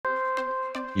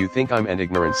You think I'm an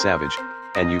ignorant savage,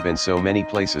 and you've been so many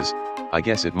places, I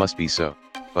guess it must be so,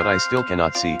 but I still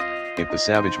cannot see, if the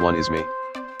savage one is me.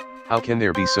 How can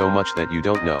there be so much that you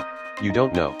don't know? You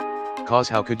don't know. Cause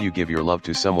how could you give your love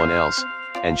to someone else,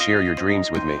 and share your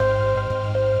dreams with me?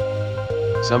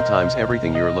 Sometimes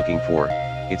everything you're looking for,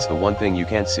 it's the one thing you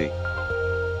can't see.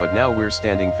 But now we're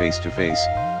standing face to face,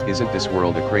 isn't this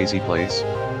world a crazy place?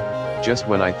 Just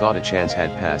when I thought a chance had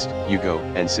passed, you go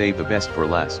and save the best for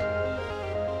last.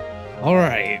 All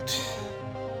right.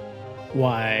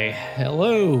 Why,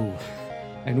 hello,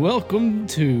 and welcome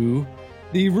to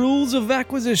the Rules of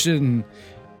Acquisition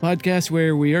podcast,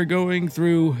 where we are going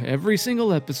through every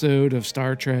single episode of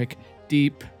Star Trek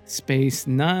Deep Space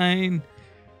Nine.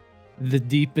 The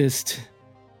deepest.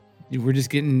 We're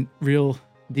just getting real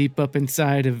deep up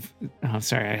inside of. Oh,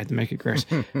 sorry, I had to make it gross.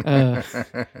 I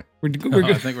think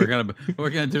we're gonna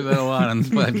do that a lot on this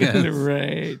podcast,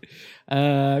 right?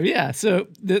 Yeah. So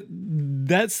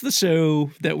that's the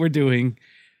show that we're doing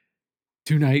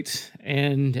tonight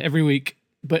and every week.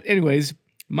 But anyways,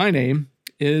 my name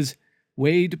is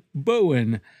Wade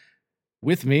Bowen.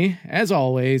 With me, as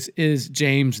always, is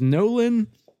James Nolan.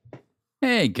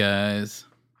 Hey guys,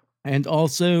 and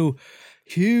also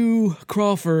Hugh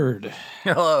Crawford.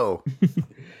 Hello.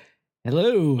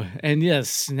 Hello. And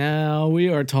yes, now we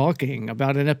are talking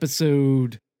about an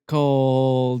episode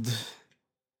called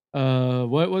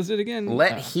what was it again?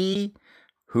 Let he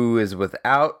who is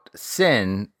without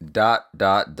sin ...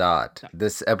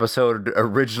 This episode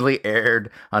originally aired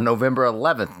on November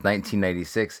 11th,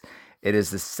 1996. It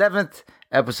is the 7th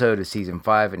episode of season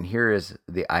 5, and here is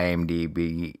the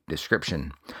IMDb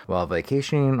description. While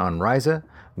vacationing on Risa,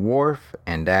 Worf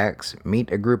and Dax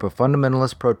meet a group of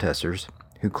fundamentalist protesters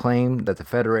who claim that the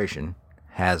Federation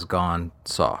has gone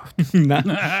soft.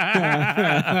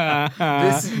 By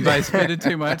spending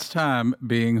too much time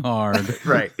being hard.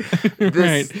 Right.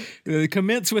 Right.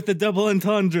 Commence with the double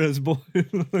entendres, boy.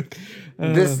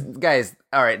 Guys,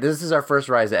 all right, this is our first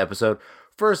Risa episode.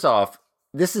 First off,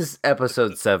 this is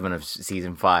episode 7 of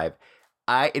season 5.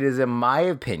 It is in my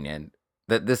opinion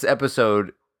that this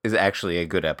episode is actually a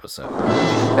good episode.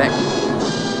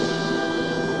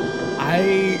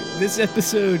 This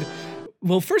episode,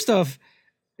 well, first off,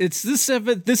 it's the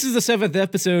 7th. This is the 7th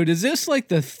episode. Is this like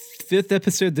the 5th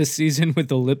episode this season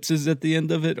with ellipses at the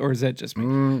end of it, or is that just me?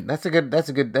 I'm gonna have to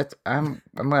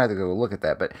go look at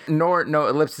that, but no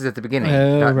ellipses at the beginning.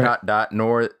 Dot,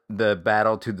 nor the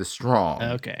battle to the strong.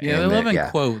 Okay. Yeah, they're loving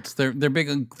quotes. They're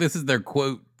big on, this is their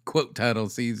quote title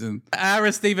season.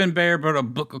 Ira Stephen Bear wrote a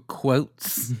book of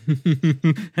quotes.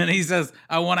 And he says,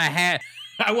 I want half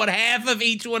of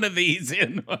each one of these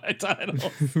in my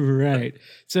title. Right.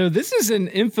 So this is an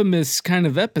infamous kind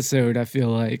of episode, I feel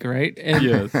like, right? And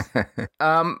yes.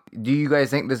 Do you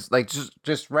guys think this, like,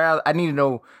 just right? I need to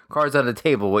know, cards on the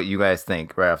table, what you guys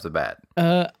think right off the bat.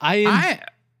 Okay,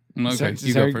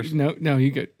 you go first. No,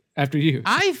 you go after you.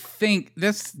 I think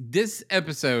this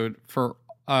episode, for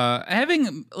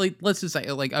having, like, let's just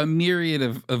say, like, a myriad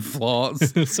of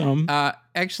flaws, some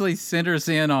actually centers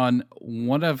in on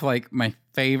one of, like, my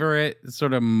favorite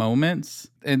sort of moments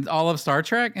in all of Star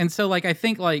Trek. And so, like, I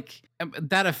think, like,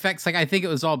 that affects, like, I think it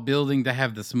was all building to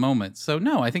have this moment. So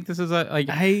no, I think this is I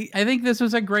think this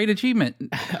was a great achievement.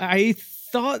 I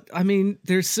mean,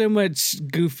 there's so much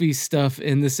goofy stuff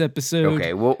in this episode.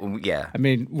 Okay, well, yeah. I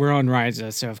mean, we're on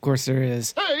Risa, so of course there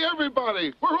is. Hey,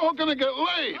 everybody, we're all gonna get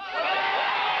laid.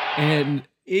 And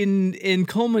in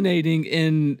culminating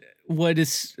in what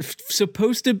is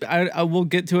supposed to, I will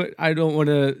get to it. I don't want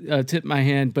to tip my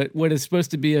hand, but what is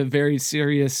supposed to be a very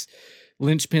serious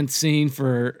linchpin scene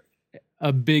for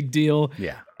a big deal.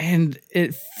 Yeah. And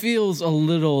it feels a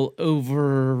little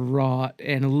overwrought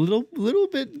and a little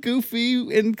bit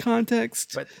goofy in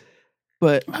context.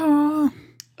 But yes.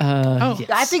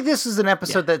 I think this is an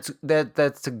episode that's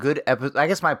a good episode. I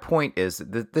guess my point is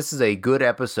that this is a good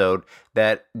episode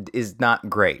that is not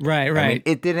great. Right. I mean,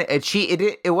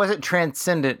 it wasn't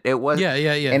transcendent. It was Yeah.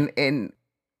 And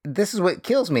this is what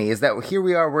kills me, is that here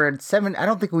we are, we're at 7. I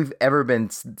don't think we've ever been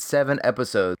 7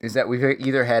 episodes. Is that we've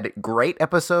either had great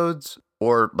episodes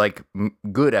or like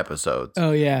good episodes.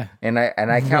 Oh yeah. And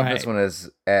I count this one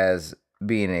as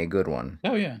being a good one.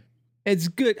 Oh yeah. It's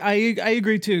good. I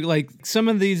agree too. Like some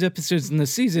of these episodes in the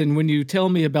season, when you tell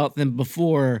me about them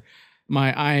before,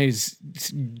 my eyes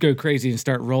go crazy and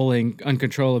start rolling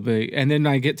uncontrollably. And then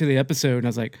I get to the episode and I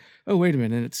was like, oh, wait a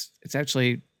minute. It's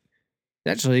actually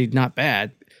not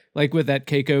bad. Like with that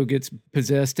Keiko gets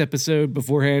possessed episode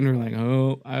beforehand, we're like,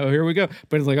 oh, here we go.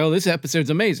 But it's like, oh, this episode's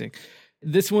amazing.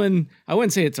 This one, I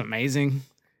wouldn't say it's amazing.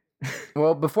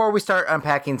 Well, before we start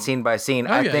unpacking scene by scene,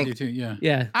 Oh, I yeah, I think do too, yeah.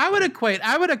 Yeah. I would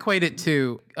equate it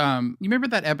to you remember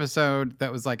that episode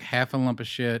that was like half a lump of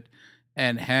shit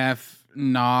and half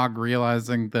Nog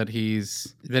realizing that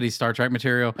he's Star Trek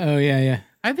material. Oh yeah, yeah.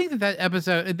 I think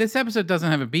this episode doesn't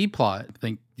have a B plot. I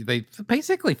think they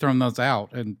basically thrown those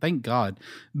out, and thank God.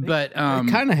 But It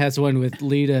kind of has one with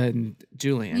Lita and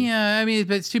Julian. yeah, I mean,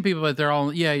 it's two people, but they're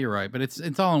all you're right. But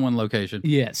it's all in one location.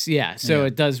 Yes, yeah. So Yeah.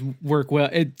 it does work well.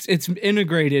 It's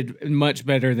integrated much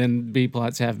better than B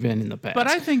plots have been in the past. But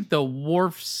I think the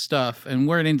Worf stuff and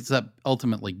where it ends up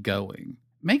ultimately going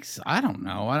makes I don't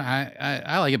know.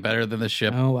 I like it better than the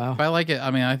ship. Oh wow. I like it.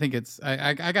 I mean, I think it's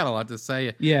I got a lot to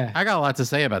say. Yeah. I got a lot to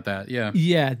say about that. Yeah.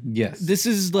 Yeah. Yes. This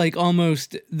is like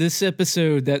almost this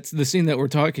episode. That's the scene that we're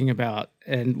talking about,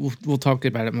 and we'll talk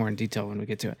about it more in detail when we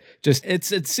get to it. Just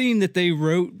it's a scene that they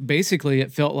wrote. Basically,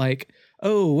 it felt like,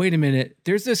 oh, wait a minute.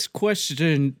 There's this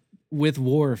question with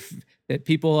Worf that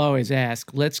people always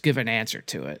ask. Let's give an answer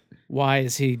to it. Why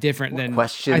is he different than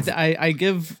questions? I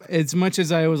give as much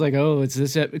as I was like, oh, it's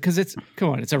this because it's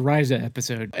come on, it's a Ryza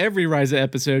episode. Every Ryza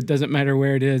episode, doesn't matter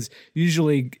where it is,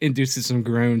 usually induces some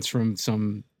groans from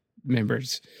some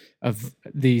members of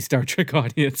the Star Trek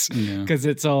audience Yeah. because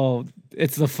it's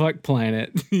the fuck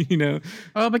planet, you know.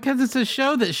 Well, because it's a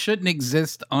show that shouldn't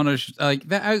exist on a like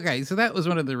that. Okay, so that was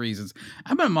one of the reasons.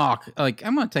 I'm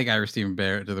gonna take Ira Stephen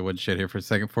Barrett to the woodshed here for a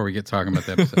second before we get talking about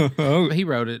the episode. Oh. He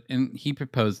wrote it and he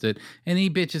proposed it and he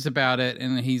bitches about it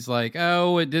and he's like,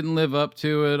 oh, it didn't live up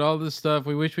to it. All this stuff.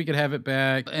 We wish we could have it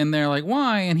back. And they're like,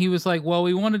 why? And he was like, well,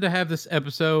 we wanted to have this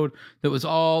episode that was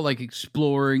all like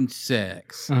exploring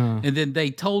sex. And then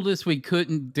they told us we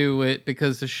couldn't do it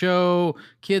because the show,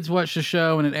 kids watch the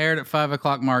show and it aired at 5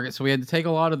 o'clock market. So we had to take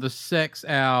a lot of the sex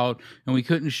out and we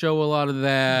couldn't show a lot of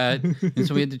that. And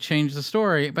so we had to change the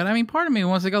story. But I mean, part of me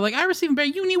wants to go like, Ira Stephen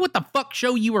Barrett, you knew what the fuck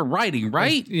show you were writing,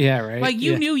 right? Yeah, right. Like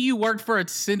you Yeah. knew you worked for a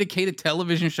syndicated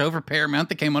television show for Paramount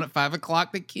that came on at 5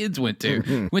 o'clock that kids went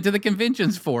to the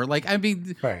conventions for. Like, I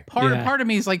mean, Right. Yeah. part of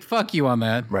me is like, fuck you on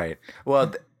that. right.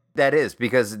 Well, that is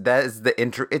because that is the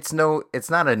intro. It's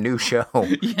not a new show.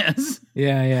 Yes.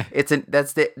 Yeah, yeah.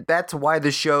 That's why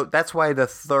the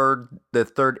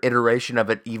third iteration of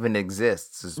it even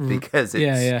exists is because it's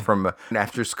Yeah, yeah. from an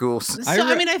after school. So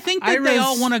I mean, I think that they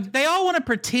all want to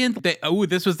pretend that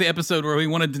this was the episode where we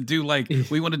wanted to do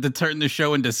we wanted to turn the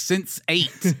show into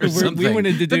Sense8 or something. We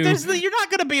wanted to do. You're not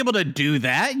going to be able to do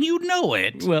that. You know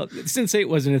it. Well, since 8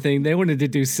 wasn't a thing, they wanted to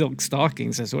do silk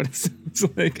stockings. That's what it sounds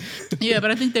like. Yeah,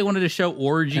 but I think they wanted to show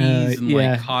orgies and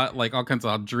yeah. like hot, like all kinds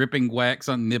of dripping wax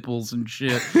on nipples and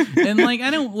shit. And like I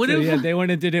don't. What So, if? yeah, they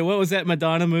wanted to do. What was that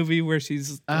Madonna movie where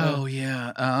she's? Oh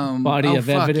yeah, Body of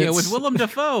fuck, Evidence. Yeah, with Willem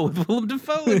Dafoe.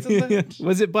 It's in that.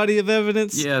 Was it Body of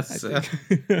Evidence? Yes.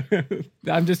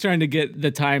 I'm just trying to get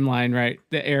the timeline right,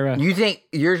 the era.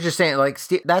 You're just saying like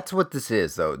that's what this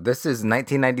is though. This is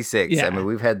 1996. Yeah. I mean,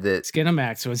 we've had the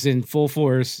Skinamax was in full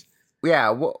force. yeah.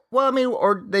 Well, I mean,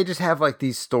 or they just have like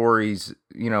these stories,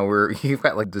 where you've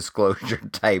got like disclosure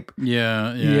type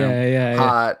Yeah.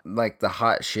 hot, like the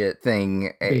hot shit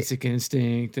thing. Basic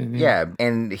Instinct and Yeah,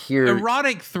 and here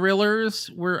Erotic thrillers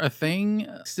were a thing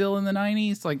still in the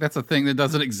 90s. Like that's a thing that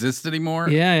doesn't exist anymore.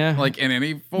 Yeah. Like in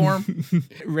any form.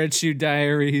 Red Shoe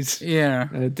Diaries. Yeah.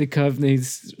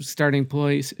 Duchovny's Starting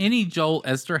Place. Any Joel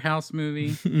Esterhaus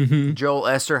movie. Joel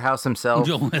Esterhaus himself.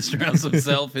 Joel Esterhaus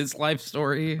himself, his life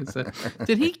story.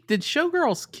 Did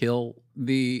Showgirls kill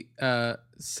the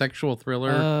sexual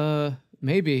thriller?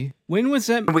 Maybe. When was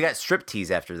that? We got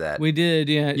striptease after that. We did,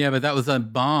 yeah. Yeah, but that was a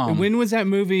bomb. When was that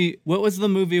movie? What was the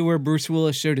movie where Bruce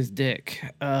Willis showed his dick?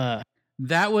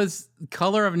 That was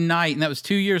Color of Night, and that was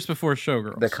 2 years before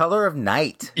Showgirls. The Color of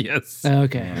Night. Yes.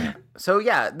 Okay. So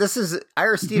yeah, this is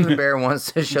Ira Stephen Barrett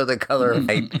wants to show The Color of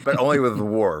Night, but only with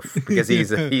Worf because he's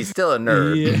still a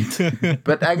nerd. Yeah.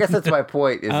 But I guess that's my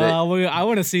point. Is that I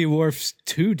want to see Worf's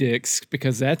 2 dicks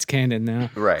because that's canon now.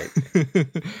 right?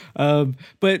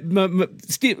 But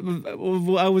Steve,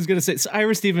 I was gonna say, so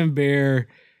Ira Stephen Bear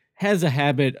has a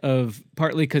habit of,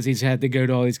 partly because he's had to go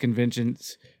to all these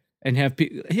conventions and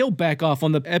he'll back off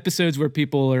on the episodes where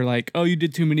people are like, "Oh, you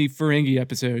did too many Ferengi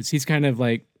episodes." He's kind of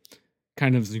like,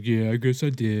 yeah, I guess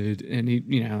I did, and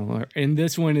and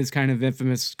this one is kind of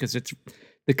infamous because it's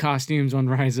the costumes on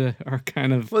Ryza are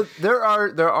kind of Well, there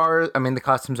are. I mean, the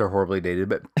costumes are horribly dated,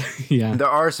 but yeah. there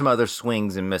are some other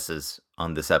swings and misses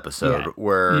on this episode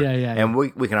where, and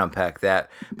we can unpack that.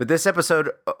 But this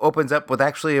episode opens up with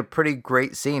actually a pretty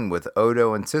great scene with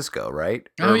Odo and Cisco, right?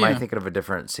 Or am I thinking of a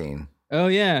different scene? Oh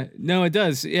yeah, no, it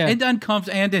does. Yeah, And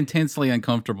and intensely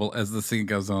uncomfortable as the scene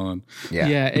goes on.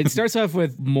 yeah. It starts off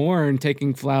with Morn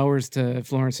taking flowers to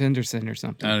Florence Henderson or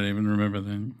something. I don't even remember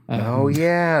that. Oh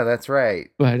yeah, that's right.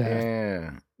 But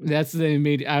Yeah. that's the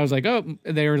immediate. I was like, oh,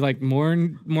 they were like,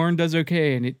 Morn does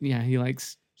okay, and he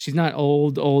likes. She's not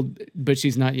old, but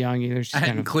she's not young either. She's I hadn't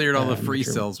kind of, cleared all the free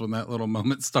mature. cells when that little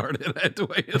moment started. I had to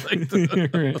wait like to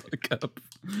Right. look up.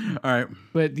 All right.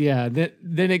 But yeah,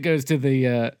 then it goes to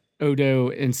the Odo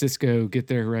and Cisco get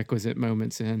their requisite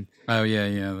moments in. Oh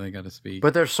yeah, they got to speak.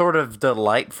 But they're sort of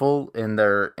delightful in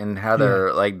how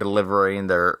they're like delivering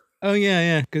their. Oh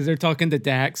yeah, because they're talking to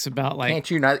Dax about like, Can't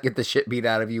you not get the shit beat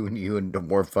out of you when you and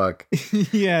Demore fuck?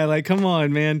 yeah, like come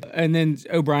on, man. And then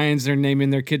O'Brien's they're naming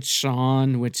their kid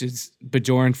Sean, which is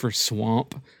Bajoran for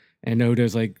swamp. And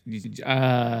Odo's like,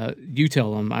 you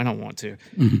tell him, I don't want to.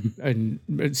 And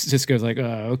Cisco's like,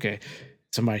 okay,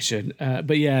 somebody should.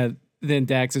 But yeah, then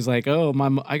Dax is like, oh,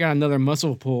 I got another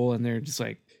muscle pull, and they're just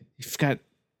like, you've got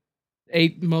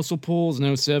 8 muscle pulls,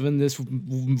 no 7 this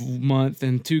month,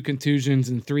 and 2 contusions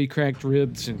and 3 cracked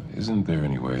ribs, and Isn't there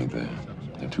any way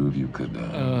that the two of you could,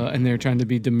 and they're trying to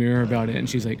be demure about it, and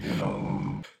she's like, you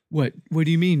know, what do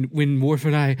you mean when Worf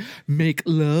and I make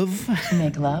love?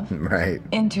 Make love? Right.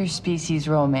 Interspecies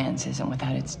romance isn't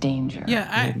without its danger.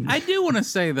 Yeah, I do want to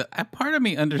say that a part of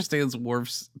me understands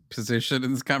Worf's position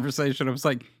in this conversation. I was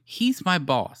like, he's my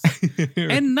boss.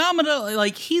 And nominally,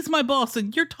 like, he's my boss,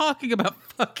 and you're talking about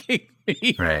fucking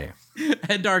me. Right.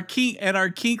 And our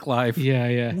kink life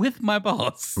Yeah. with my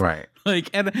boss. Right.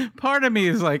 Like, and part of me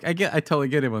is like, I totally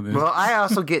get him on this. Well, I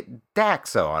also get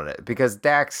Dax on it because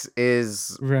Dax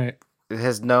has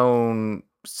known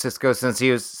Cisco since he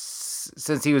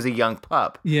was a young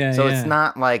pup. Yeah, So yeah. it's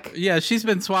not like Yeah, she's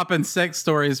been swapping sex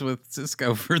stories with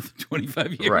Cisco for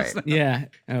 25 years. Right. now. Yeah.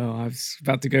 Oh, I was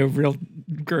about to go real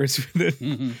gross with it.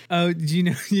 Mm-hmm. Oh,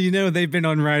 you know they've been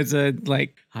on Ryza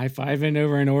like high-fiving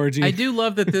over an orgy. I do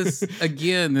love that this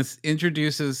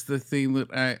introduces the theme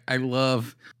that I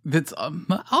love that's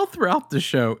all throughout the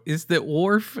show is that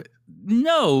Worf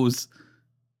knows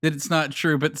that it's not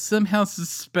true, but somehow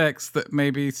suspects that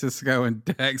maybe Cisco and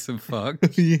Dax have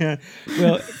fucked. Yeah.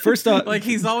 Well, first off, Like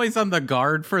he's always on the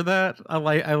guard for that. I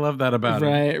love that about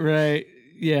him. right.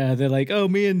 Yeah, they're like, oh,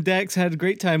 me and Dax had a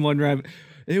great time one ride.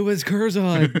 It was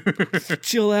Curzon.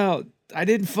 Chill out. I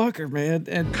didn't fuck her, man.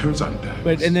 And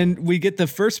then we get the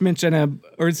first mention of,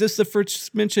 or is this the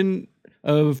first mention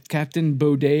of Captain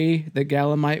Baudet, the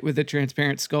Galamite with the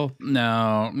transparent skull?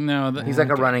 No. he's like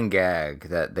a running gag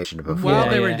that they should have before. While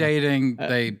Yeah, they were yeah. dating,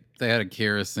 they had a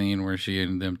kerosene where she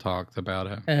and them talked about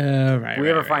it. Right. We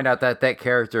ever find out that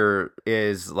character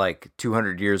is like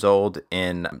 200 years old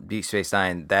in Deep Space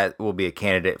Nine, that will be a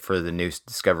candidate for the new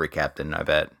Discovery Captain, I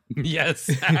bet. Yes.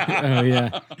 Oh,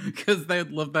 yeah. Because they'd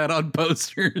love that on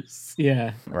posters.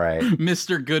 Yeah. Right.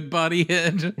 Mr. Goodbody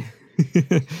Head.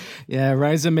 Yeah,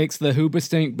 Ryza makes the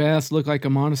Hoobastank Baths look like a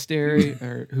monastery,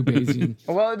 or Hubasian.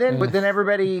 Well, but then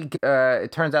everybody,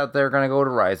 it turns out they're going to go to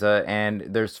Ryza, and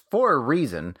there's for a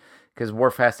reason, because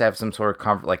Worf has to have some sort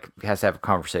of, has to have a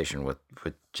conversation with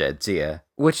Jadzia,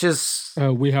 which is...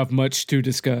 We have much to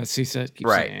discuss, he said. Keeps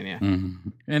Right. saying, yeah.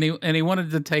 And he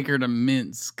wanted to take her to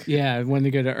Minsk. Yeah, when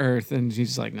they go to Earth, and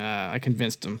she's like, nah, I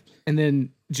convinced him. And then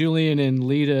Julian and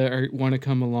Lita want to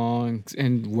come along,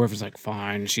 and Worf is like,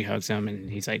 fine. She hugs him, and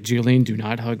he's like, Julian, do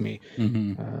not hug me.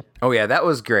 Oh, yeah, that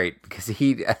was great, because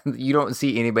you don't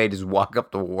see anybody just walk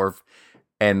up to Worf,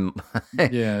 and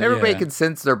everybody can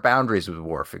sense their boundaries with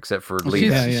Worf, except for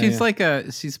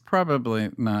Lita. She's probably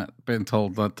not been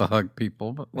told not to hug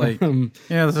people, but like,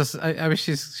 it's just, I mean,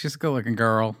 she's a good looking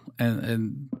girl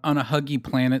and on a huggy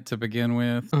planet to begin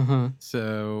with.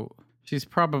 So she's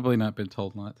probably not been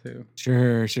told not to.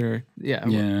 Sure. Yeah.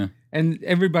 Yeah. And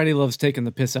everybody loves taking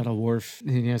the piss out of Worf,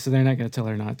 so they're not going to tell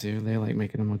her not to. They like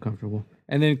making him uncomfortable.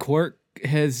 And then Quark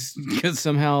has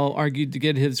somehow argued to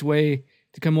get his way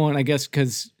to come on, I guess,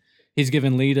 because he's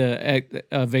given Lita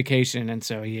a vacation, and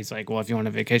so he's like, "Well, if you want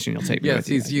a vacation, you'll take me." Yes,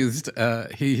 with you."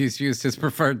 he's used his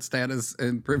preferred status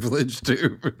and privilege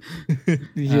to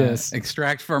Yes,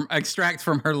 extract from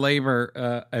her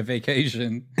labor a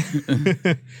vacation.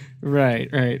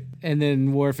 right. And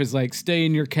then Worf is like, "Stay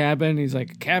in your cabin." He's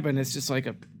like, "Cabin? It's just like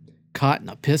a cot in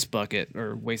a piss bucket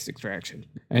or waste extraction."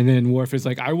 And then Worf is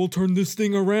like, "I will turn this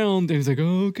thing around." And he's like,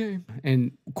 "Oh, okay."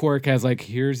 And Quark has like,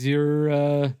 "Here's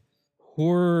your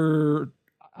horror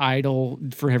idol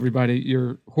for everybody.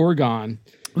 You're Horgon.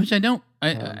 Which I don't.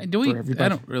 I for don't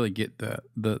everybody. really get the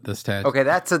stat. Okay,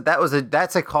 that's a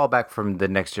callback from the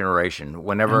Next Generation.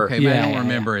 Whenever Okay, but I Yeah. don't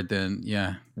remember it then.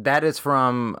 Yeah. that is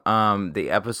from the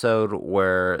episode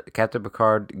where Captain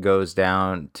Picard goes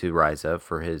down to Risa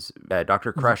for his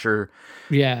Dr. Crusher.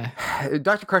 Yeah.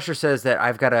 Dr. Crusher says that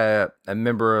I've got a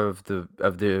member of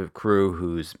the crew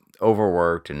who's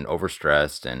overworked and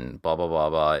overstressed and blah blah blah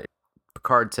blah.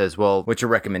 Picard says, "Well, what's your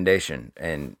recommendation?"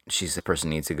 And she says, "The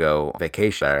person needs to go on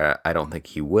vacation." I don't think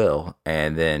he will.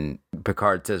 And then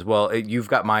Picard says, "Well, you've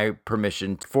got my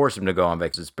permission to force him to go on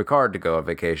vacation. It's Picard to go on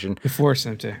vacation." To force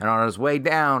him to. And on his way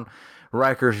down,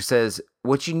 Riker says,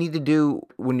 "What you need to do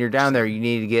when you're down there, you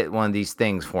need to get one of these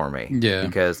things for me." Yeah.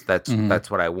 Because that's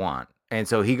what I want. And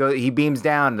so he beams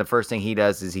down, and the first thing he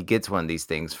does is he gets one of these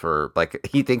things for, like,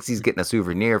 he thinks he's getting a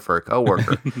souvenir for a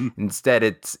coworker. Instead,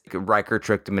 it's Riker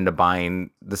tricked him into buying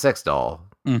the sex doll.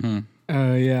 Mm-hmm.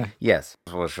 Oh, yeah. Yes.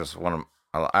 It was just one of,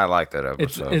 I like that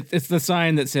episode. It's the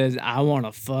sign that says, I want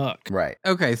to fuck. Right.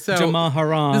 Okay, so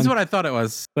Jamaharan. this is what I thought it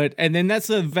was. And then that's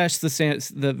the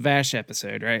Vash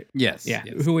episode, right? Yes. Yeah.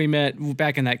 yes. Who we met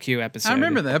back in that Q episode. I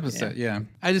remember the episode. Yeah.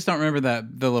 I just don't remember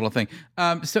the little thing.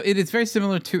 So it is very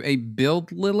similar to a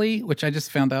Build Lily, which I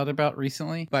just found out about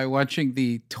recently by watching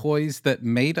the Toys That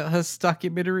Made Us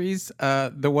documentaries.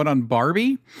 The one on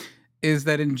Barbie is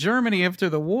that in Germany after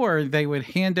the war, they would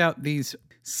hand out these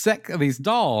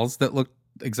dolls that looked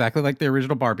exactly like the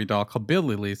original Barbie doll called Build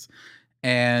Lilies.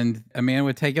 And a man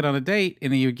would take it on a date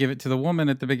and he would give it to the woman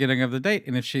at the beginning of the date.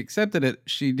 And if she accepted it,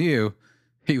 she knew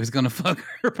he was going to fuck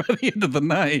her by the end of the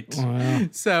night. Wow.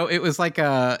 So it was like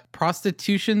a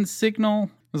prostitution signal.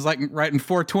 It was like writing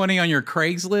 420 on your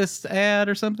Craigslist ad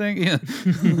or something. Yeah.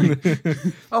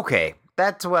 Okay.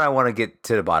 That's what I want to get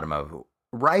to the bottom of.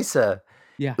 Risa.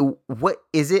 Yeah. What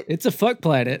is it? It's a fuck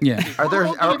planet. Yeah.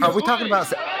 Are we talking about?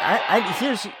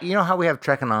 Here's, you know how we have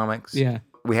Trekonomics. Yeah.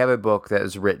 We have a book that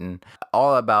is written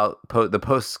all about the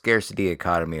post-scarcity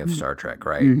economy of Star Trek,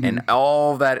 right? Mm-hmm. And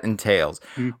all that entails.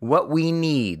 What we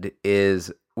need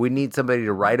is we need somebody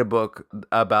to write a book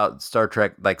about Star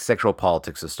Trek, like sexual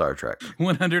politics of Star Trek.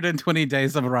 120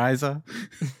 Days of Risa.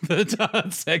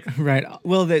 Right.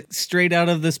 Well, that straight out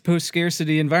of this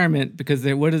post-scarcity environment, because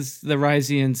what is the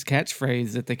Rysians'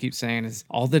 catchphrase that they keep saying is,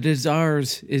 all that is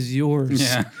ours is yours.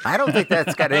 Yeah. I don't think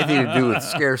that's got anything to do with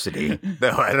scarcity.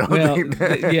 No, I don't Well,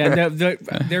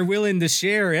 think they're willing to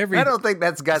share everything. I don't think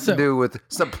that's got to do with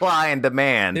supply and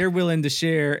demand. They're willing to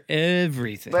share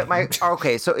everything. But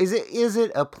okay, so is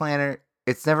it a planet?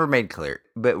 It's never made clear,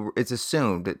 but it's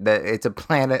assumed that it's a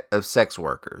planet of sex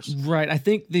workers. Right. I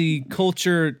think the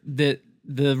culture that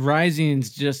the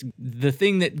Rysians just, the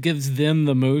thing that gives them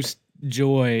the most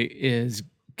joy is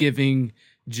giving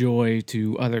joy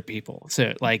to other people.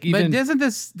 So like even But doesn't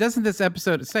this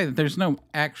episode say that there's no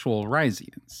actual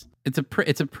Rysians? It's a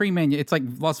it's like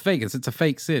Las Vegas. It's a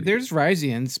fake city. there's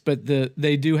Rysians, but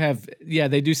they do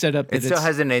set up that It still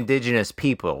has an indigenous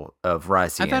people of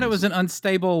Rysians. I thought it was an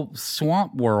unstable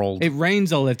swamp world. it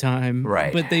rains all the time.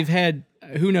 Right. But they've had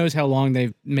who knows how long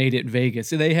they've made it Vegas.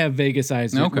 So they have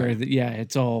Vegasized it Okay. where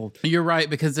it's all You're right,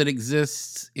 because it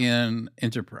exists in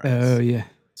Enterprise. oh yeah.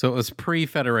 So it was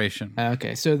pre-Federation.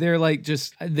 Okay, so they're like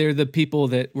they're the people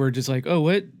that were just like, oh,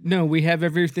 what? No, we have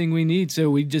everything we need,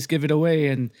 so we just give it away,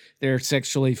 and they're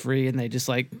sexually free, and they just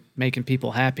like making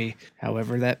people happy,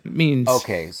 however that means.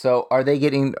 Okay, so are they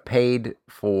getting paid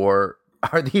for?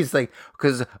 Are these like,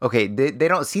 because okay, they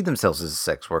don't see themselves as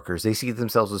sex workers. They see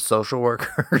themselves as social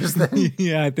workers. Then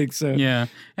Yeah, I think so. Yeah.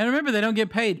 And remember, they don't get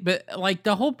paid. But like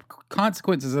the whole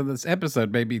consequences of this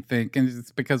episode made me think, and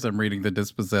it's because I'm reading The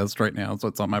Dispossessed right now, so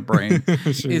it's on my brain,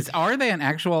 are they an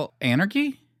actual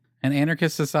anarchy? An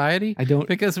anarchist society? I don't-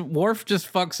 Because Worf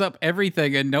just fucks up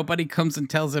everything and nobody comes and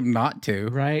tells him not to.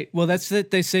 Right. Well, that's what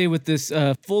they say with this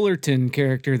Fullerton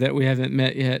character that we haven't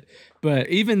met yet. But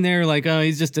even they're like, oh,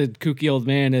 he's just a kooky old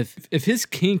man. If his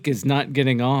kink is not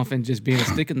getting off and just being a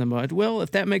stick in the mud, well, if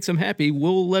that makes him happy,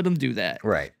 we'll let him do that.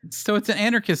 right. So it's an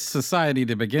anarchist society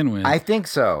to begin with. I think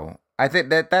so. I think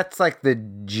that's like the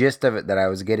gist of it that I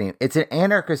was getting. It's an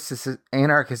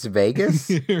anarchist Vegas.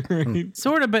 Right.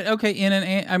 Sort of, but okay.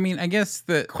 I guess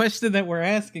the question that we're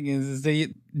asking is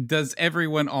does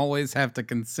everyone always have to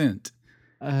consent?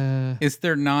 Is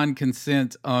there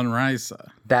non-consent on Risa?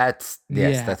 That's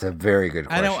Yeah. that's a very good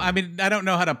question. I don't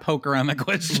know how to poke around the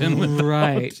question. Without.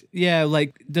 Right. Yeah.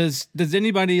 Like, does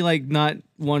anybody like not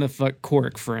want to fuck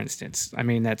Quark, for instance? I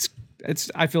mean,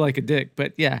 I feel like a dick,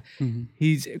 but yeah,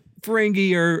 he's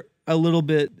Ferengi are a little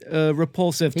bit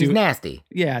repulsive He's to nasty.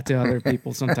 to other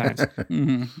people sometimes.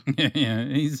 Yeah.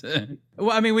 He's.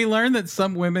 Well, I mean, we learned that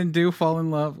some women do fall in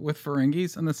love with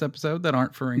Ferengis in this episode that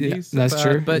aren't Ferengis. Yeah, that's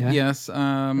true. But Yeah. yes,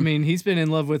 I mean, he's been in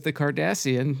love with the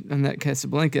Cardassian in that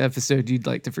Casablanca episode. You'd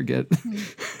like to forget.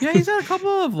 yeah, he's had a couple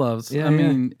of loves. Yeah,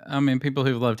 I mean, people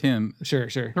who've loved him. Sure.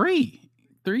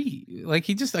 Three. Like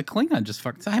he just a Klingon just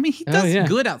fucked. I mean, he does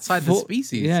good outside the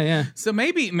species. Yeah. So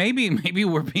maybe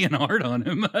we're being hard on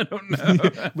him. I don't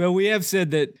know. Well, we have said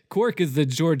that Quark is the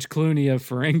George Clooney of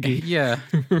Ferengi. Yeah.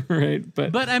 Right.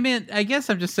 But I mean, I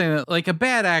guess I'm just saying that like a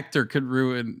bad actor could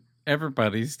ruin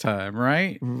everybody's time,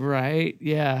 right? Right.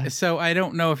 Yeah. So I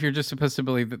don't know if you're just supposed to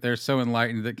believe that they're so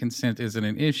enlightened that consent isn't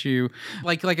an issue.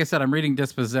 Like I said, I'm reading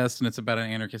Dispossessed and it's about an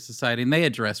anarchist society and they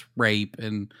address rape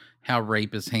and how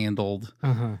rape is handled.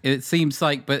 Uh-huh. It seems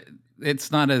like, but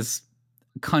it's not as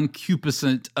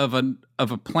concupiscent of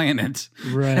a planet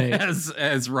Right. as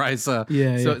Risa.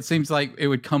 Yeah. So it seems like it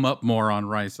would come up more on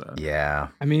Risa. Yeah.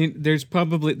 I mean, there's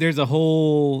a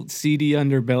whole seedy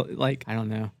underbelly. Like, I don't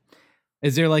know.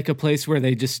 Is there like a place where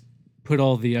they just put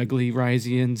all the ugly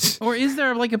Rysians? Or is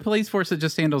there like a police force that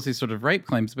just handles these sort of rape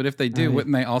claims? But if they do,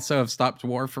 wouldn't they also have stopped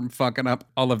war from fucking up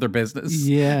all of their business?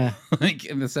 Yeah. Like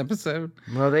in this episode?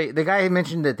 Well, the guy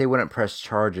mentioned that they wouldn't press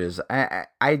charges.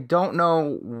 I don't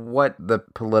know what the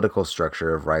political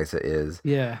structure of Risa is.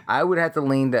 Yeah. I would have to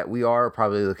lean that we are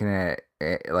probably looking at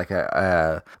like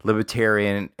a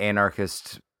libertarian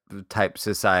anarchist type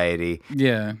society.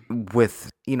 Yeah. With,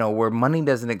 where money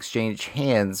doesn't exchange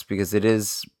hands because it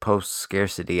is post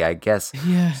scarcity, I guess.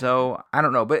 Yeah. So I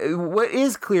don't know. But what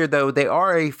is clear, though, they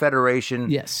are a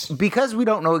federation. Yes. Because we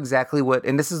don't know exactly what,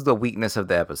 and this is the weakness of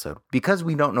the episode, because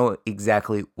we don't know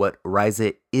exactly what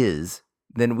Risa is,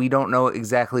 then we don't know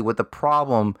exactly what the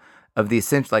problem of the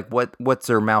essential, like what's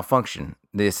their malfunction.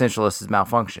 The essentialist is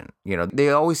malfunction. They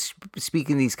always speak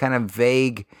in these kind of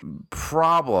vague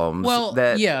problems. Well,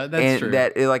 that's true.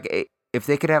 That if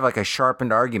they could have like a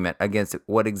sharpened argument against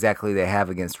what exactly they have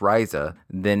against Risa,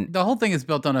 then The whole thing is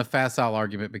built on a facile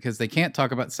argument because they can't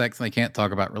talk about sex and they can't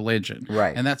talk about religion.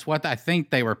 Right. And that's what I think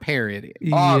they were parodying.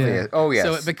 obvious. Oh yes.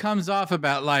 So it becomes off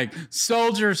about like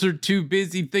soldiers are too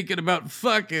busy thinking about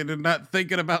fucking and not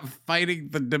thinking about fighting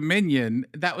the Dominion.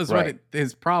 That was Right. what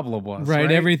his problem was.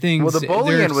 Right. Everything's. Well, the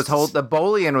there's-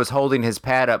 Bolian was holding his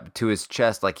pad up to his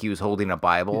chest like he was holding a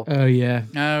Bible. Oh, yeah.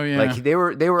 Oh yeah. Like they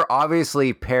were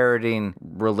obviously parodying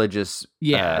religious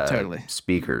Totally.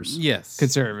 speakers. yes.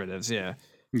 Conservatives, yeah.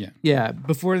 Yeah. Yeah.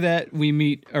 Before that, we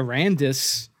meet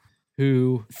Arandis,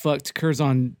 who fucked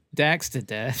Curzon Dax to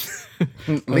death.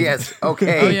 Yes.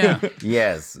 Okay. Oh yeah.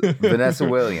 Yes. Vanessa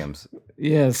Williams.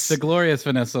 Yes. The glorious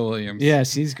Vanessa Williams. Yeah,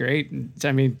 she's great.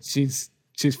 I mean, she's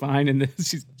fine in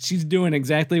this. She's doing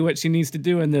exactly what she needs to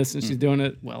do in this, and she's doing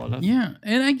it well enough. Yeah,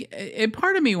 and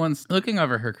part of me, once looking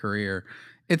over her career,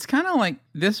 it's kind of like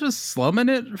this was slumming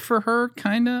it for her,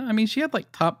 kind of. I mean, she had like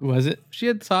Was it? she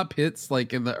had top hits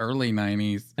like in the early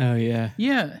 90s. Oh, yeah.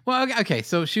 Yeah. Well, okay.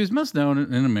 So she was most known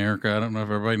in America. I don't know if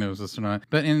everybody knows this or not,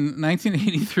 but in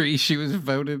 1983, she was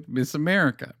voted Miss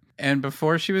America. And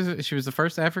before she was the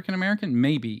first African American,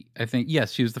 maybe, I think.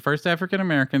 Yes, she was the first African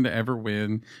American to ever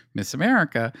win Miss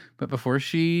America. But before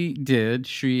she did,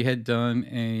 she had done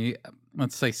a,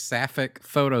 let's say, sapphic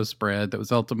photo spread that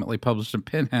was ultimately published in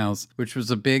Penthouse, which was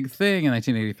a big thing in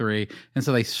 1983. And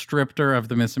so they stripped her of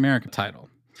the Miss America title.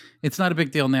 It's not a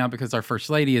big deal now because our first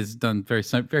lady has done very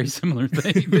similar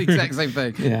thing, the exact same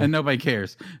thing, Yeah. and nobody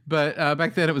cares. But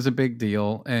back then it was a big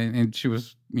deal, and she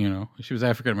was, she was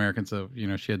African American, so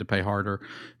she had to pay harder.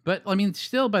 But I mean,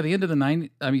 still by the end of the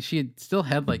 90s, I mean, she had still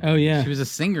had like, Oh, yeah. she was a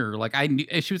singer. Like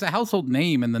she was a household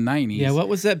name in the 90s. Yeah, what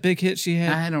was that big hit she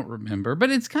had? I don't remember, but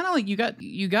it's kind of like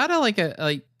you gotta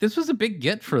like this was a big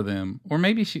get for them, or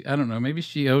maybe I don't know, maybe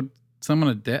she owed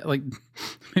someone a debt, like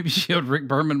maybe she owed Rick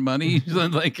Berman money,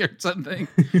 like or something.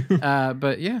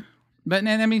 But yeah, but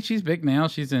I mean, she's big now.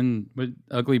 She's in with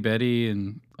Ugly Betty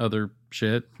and other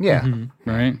shit, Yeah.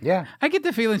 right? Yeah. I get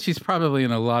the feeling she's probably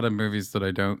in a lot of movies that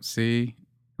I don't see,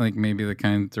 like maybe the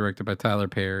kind directed by Tyler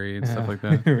Perry and stuff like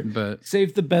that. But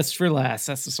Save the Best for Last.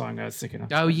 That's the song I was thinking of.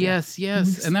 oh yes,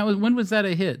 and that was, when was that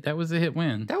a hit? That was a hit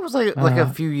when? That was like a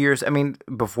few years. I mean,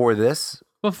 before this.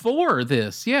 Before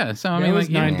this, yeah. So I Yeah, mean, it was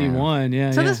like 91. Yeah.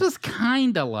 So yeah. this was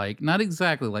kind of like, not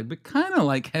exactly like, but kind of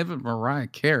like having Mariah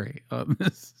Carey on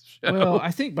this show. Well, I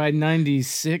think by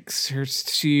 96,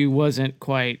 she wasn't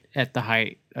quite at the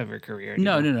height of her career.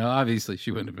 No, anymore. no. Obviously,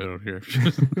 she wouldn't have been on here.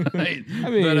 Right.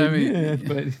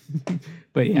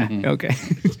 But yeah, Mhm. okay.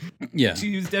 Yeah.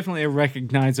 She was definitely a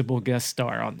recognizable guest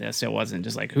star on this. It wasn't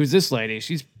just like, who's this lady?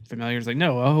 She's familiar. It's like,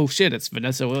 no, oh shit, it's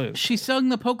Vanessa Williams. She sung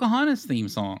the Pocahontas theme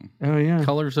song, Oh yeah.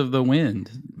 "Colors of the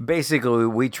Wind." Basically,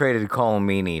 we traded Colin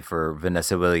Meaney for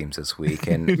Vanessa Williams this week,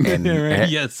 and Right.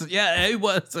 Yes, yeah, he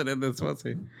wasn't in this, was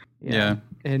he? Yeah.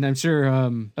 And I'm sure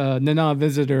Nana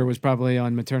Visitor was probably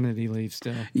on maternity leave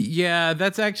still. Yeah,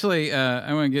 that's actually.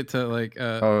 I want to get to like.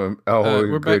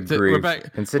 we're back good to- grief. we're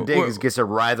back- And Sid we're- Diggs gets to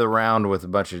writhe around with a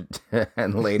bunch of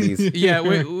ladies. Yeah,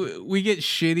 we get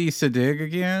shitty Sadig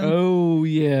again. Oh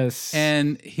yes.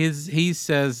 And he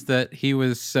says that he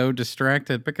was so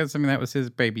distracted because I mean that was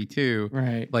his baby too.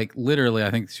 right. Like literally,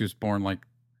 I think she was born like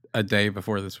a day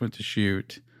before this went to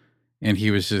shoot, and he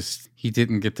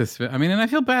didn't get this. I mean, and I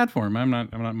feel bad for him. I'm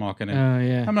not mocking him. Oh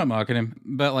yeah. I'm not mocking him,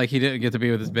 but like he didn't get to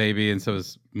be with his baby, and so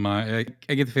was I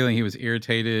get the feeling he was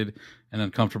irritated and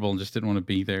uncomfortable and just didn't want to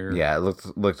be there. Yeah, it looked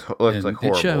and like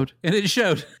horrible. It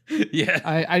showed. Yeah.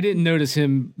 I didn't notice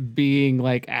him being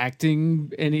like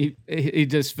acting, and he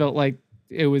just felt like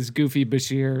it was Goofy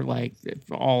Bashir, like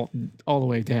all the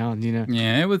way down. You know.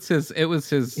 Yeah, it was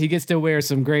his. He gets to wear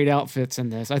some great outfits in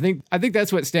this. I think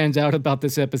that's what stands out about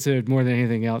this episode more than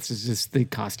anything else is just the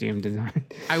costume design.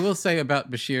 I will say about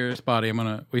Bashir's body.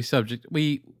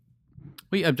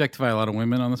 We objectify a lot of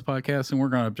women on this podcast, and we're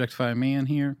going to objectify a man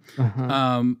here.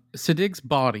 Sadig's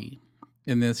body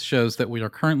in this shows that we are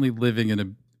currently living in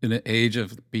an age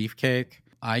of beefcake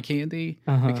eye candy,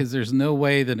 because there's no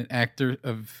way that an actor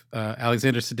of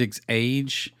Alexander Sadig's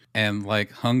age and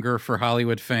like hunger for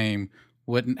Hollywood fame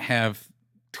wouldn't have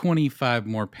 25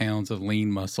 more pounds of lean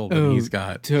muscle than he's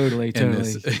got. Totally. in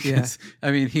this. Yeah.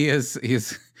 I mean, he's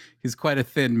quite a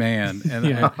thin man, and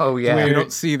Yeah. you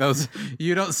don't see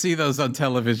those on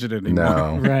television anymore.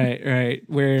 No. Right.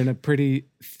 Wearing a pretty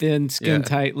thin, skin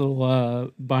tight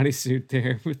little bodysuit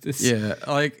there with this. Yeah,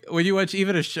 like when you watch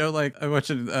even a show like I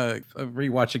watch a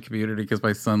rewatching Community because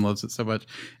my son loves it so much,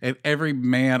 and every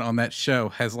man on that show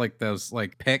has like those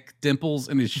like pec dimples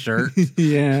in his shirt.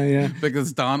 Yeah.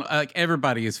 Because like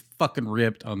everybody is fucking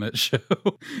ripped on that show,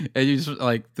 and you just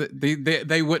like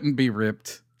they wouldn't be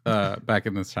ripped back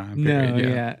in this time period. No,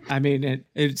 yeah. I mean,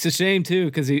 it's a shame too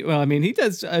because he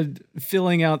does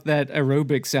filling out that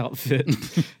aerobics outfit.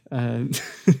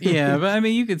 Yeah, but I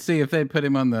mean, you could see if they put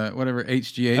him on the whatever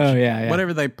HGH, Oh, yeah.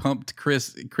 whatever they pumped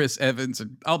Chris Evans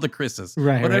and all the Chris's,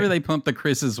 Right, whatever right. they pumped the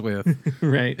Chris's with,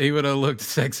 Right. he would have looked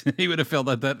sexy. He would have felt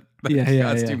that Yeah.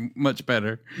 costume much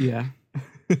better. Yeah.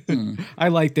 I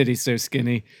like that he's so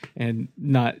skinny and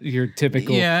not your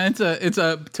typical. Yeah, it's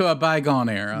a to a bygone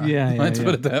era. Yeah, let's yeah.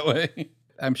 put it that way.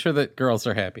 I'm sure that girls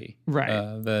are happy, Right.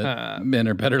 That men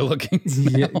are better looking.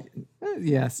 Yeah.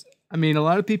 Yes. I mean, a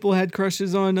lot of people had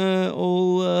crushes on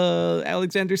old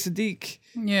Alexander Siddiq.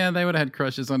 Yeah, they would have had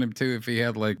crushes on him too if he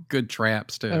had like good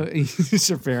traps too.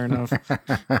 Sure, fair enough.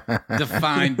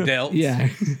 Defined delts. Yeah.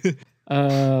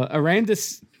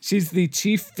 Arandis, she's the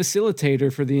chief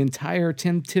facilitator for the entire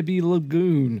Tibby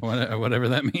Lagoon. Whatever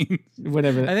that means.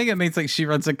 Whatever. I think it means like she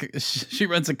runs a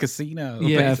casino.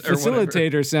 Yeah, or whatever.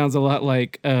 facilitator sounds a lot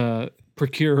like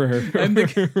procurer. I'm or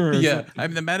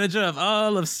I'm the manager of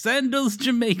all of Sandals,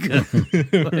 Jamaica.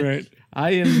 right.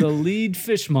 I am the lead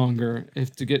fishmonger,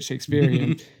 if to get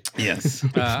Shakespearean. Yes.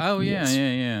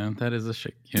 Yeah. That is a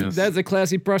shake. Yes. That's a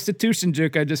classy prostitution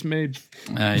joke I just made.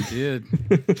 I did.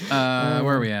 Where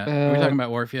are we at? Are we talking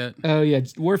about Worf yet? Oh yeah,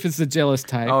 Worf is the jealous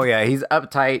type. Oh yeah, he's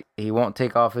uptight. He won't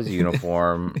take off his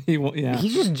uniform. He won't. Yeah.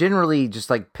 He's just generally just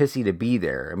like pissy to be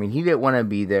there. I mean, he didn't want to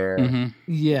be there. Mm-hmm.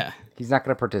 Yeah. He's not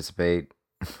going to participate.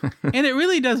 And it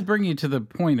really does bring you to the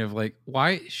point of like,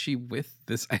 why is she with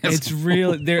this asshole? It's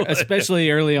real there,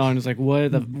 especially early on. It's like,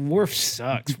 what the Worf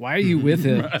sucks. Why are you with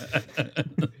him?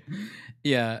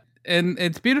 Yeah. And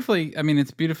it's beautifully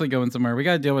going somewhere. We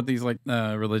got to deal with these like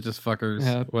religious fuckers.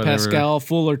 Whatever. Pascal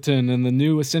Fullerton and the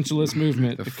new essentialist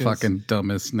movement. The because- fucking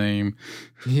dumbest name.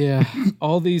 Yeah.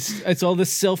 It's all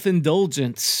this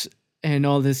self-indulgence and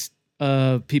all this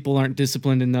people aren't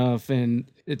disciplined enough, and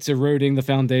it's eroding the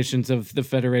foundations of the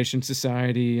Federation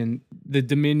society and the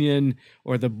Dominion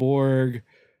or the Borg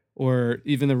or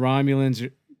even the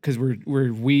Romulans, because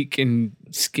we're weak and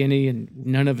skinny and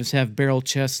none of us have barrel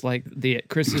chests like the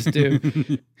Chris's do.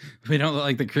 We don't look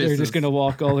like the Chris's. They're just gonna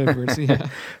walk all over us. Yeah.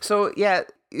 So yeah,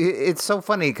 it's so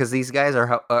funny because these guys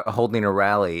are holding a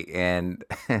rally, and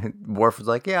Worf was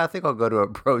like, "Yeah, I think I'll go to a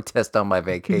protest on my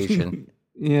vacation."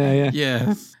 Yeah.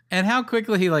 Yes. And how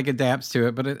quickly he like adapts to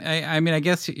it. But I mean, I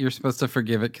guess you're supposed to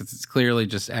forgive it because it's clearly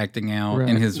just acting out Right.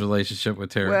 in his relationship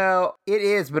with Tara. Well, it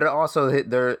is, but it also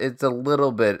it's a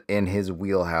little bit in his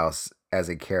wheelhouse as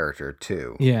a character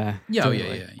too. Yeah. Yeah, oh, yeah,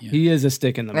 totally. yeah. He is a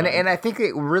stick in the mud. And I think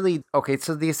it really okay.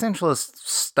 So the Essentialist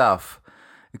stuff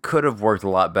could have worked a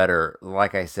lot better,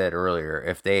 like I said earlier,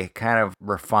 if they kind of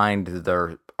refined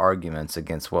their arguments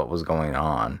against what was going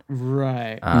on.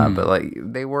 Right. But like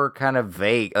they were kind of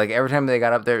vague. Like every time they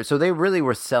got up there, so they really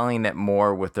were selling it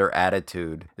more with their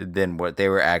attitude than what they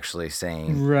were actually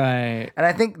saying. Right. And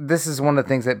I think this is one of the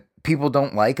things that people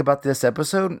don't like about this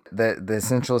episode. That the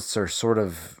Essentialists are sort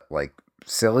of like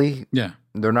silly. Yeah.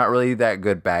 They're not really that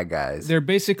good bad guys. They're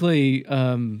basically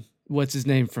what's his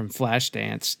name from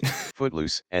Flashdance?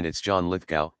 Footloose, and it's John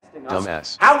Lithgow,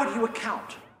 dumbass. How would you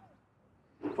account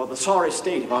for the sorry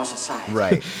state of our society?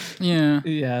 Right. Yeah.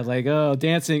 Yeah, like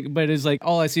dancing, but it's like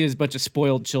all I see is a bunch of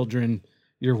spoiled children.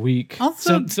 You're weak.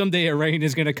 Also- Someday a rain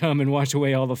is gonna come and wash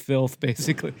away all the filth,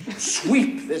 basically.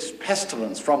 Sweep this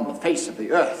pestilence from the face of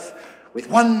the earth with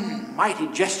one mighty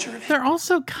gesture of They're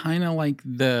also kind of like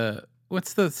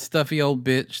what's the stuffy old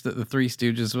bitch that the Three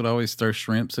Stooges would always throw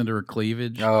shrimps into her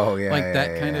cleavage? Oh, yeah. Like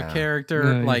that kind of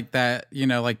character. Yeah. Like that,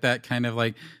 like that kind of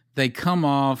like they come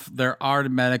off, they're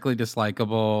automatically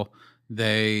dislikable.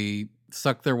 They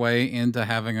suck their way into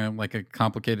having a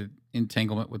complicated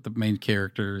entanglement with the main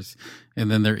characters, and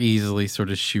then they're easily sort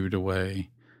of shooed away.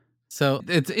 So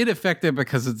it's ineffective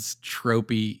because it's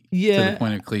tropey to Yeah, the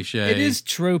point of cliche. It is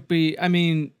tropey. I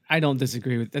mean, I don't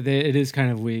disagree with that. It is kind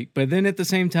of weak, but then at the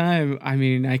same time, I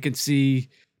mean, I can see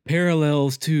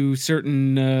parallels to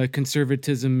certain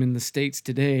conservatism in the States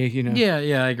today. Yeah,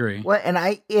 I agree. Well,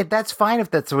 and that's fine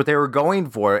if that's what they were going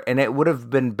for, and it would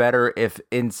have been better if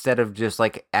instead of just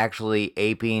like actually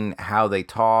aping how they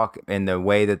talk and the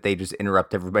way that they just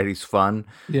interrupt everybody's fun,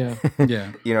 Yeah.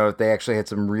 Yeah. if they actually had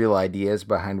some real ideas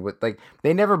behind what, like,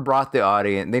 they never brought the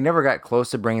audience, they never got close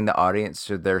to bringing the audience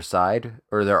to their side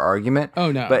or their argument.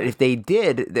 Oh, no. But if they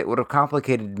did, that would have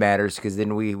complicated matters, because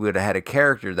then we would have had a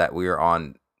character that we were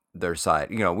on their side.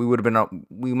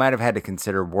 We might have had to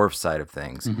consider Worf's side of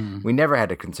things. We never had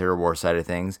to consider Worf's side of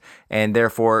things, and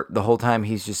therefore the whole time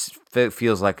he's just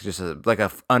feels like just a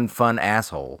unfun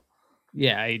asshole.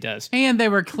 Yeah, he does. And they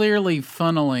were clearly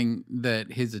funneling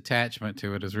that his attachment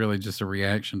to it is really just a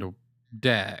reaction to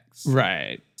Dax.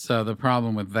 Right. So the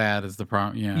problem with that is the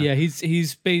problem. Yeah. Yeah,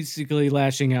 he's basically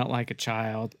lashing out like a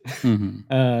child. Mhm.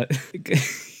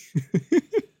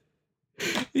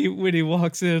 When he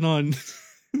walks in on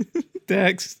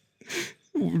Dax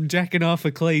jacking off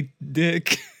a clay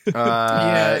dick.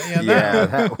 That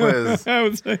was I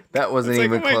was like, that wasn't it's like,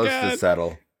 even oh my close God. to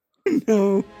settle.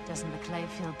 No. Doesn't the clay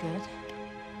feel good?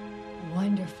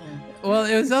 Wonderful. Well,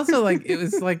 it was also like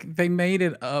they made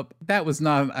it up. That was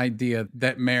not an idea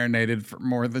that marinated for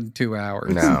more than 2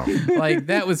 hours. No. Like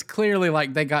that was clearly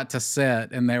like they got to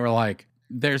set and they were like,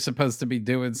 they're supposed to be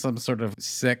doing some sort of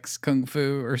sex kung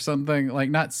fu or something. Like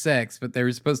not sex, but they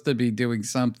were supposed to be doing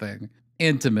something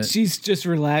intimate. She's just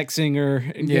relaxing her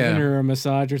and giving her a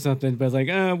massage or something, but like,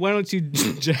 why don't you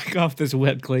jack off this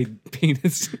wet clay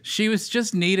penis? She was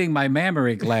just kneading my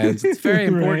mammary glands. It's very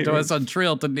important Right, to right. us on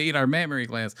Trill to knead our mammary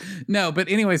glands. No, but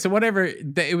anyway, so whatever,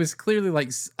 it was clearly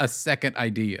like a second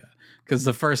idea because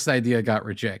the first idea got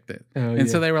rejected. Oh,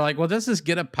 So yeah. they were like, well, just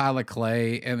get a pile of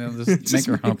clay and then just make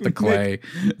her hump the clay.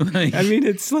 Like, I mean,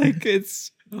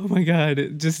 oh my God.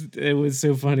 It was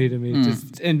so funny to me.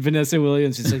 And Vanessa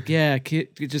Williams is like, yeah, kid,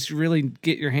 just really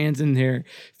get your hands in there.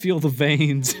 Feel the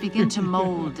veins. Begin to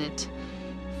mold it.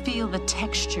 Feel the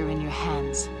texture in your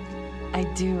hands. I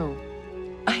do.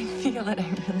 I feel it. I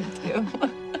really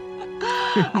do.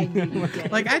 I really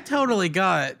get like I totally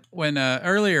got when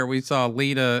earlier we saw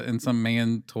Lita in some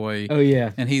man toy. Oh,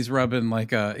 yeah. And he's rubbing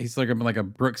like a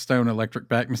Brookstone electric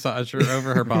back massager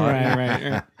over her body.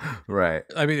 Right. Right.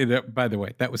 I mean, by the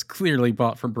way, that was clearly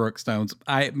bought from Brookstones.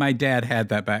 My dad had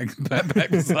that back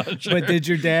massager. But did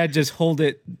your dad just hold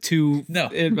it No.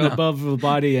 above the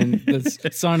body and the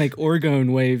sonic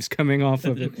orgone waves coming off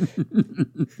of it?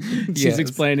 She's Yes.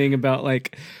 explaining about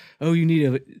like, oh,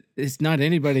 it's not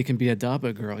anybody can be a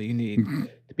Daba girl. You need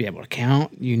to be able to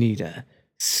count. You need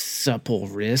supple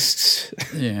wrists.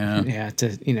 Yeah.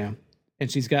 Yeah, and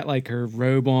she's got like her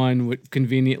robe on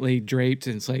conveniently draped.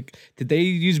 And it's like, did they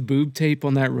use boob tape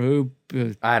on that robe?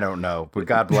 I don't know, but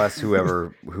God bless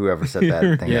whoever said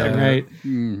that thing. Yeah, out. right.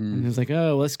 Mhm. And it was like,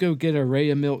 oh, let's go get a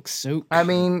Rhea Milk soap. I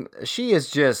mean, she is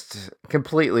just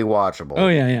completely watchable. Oh,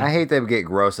 yeah. I hate to get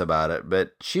gross about it,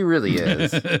 but she really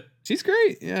is. She's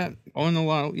great. Yeah. On a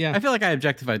lot. Yeah. I feel like I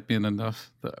objectified Ben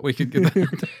enough that we could get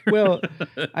that. Well,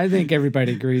 I think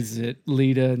everybody agrees that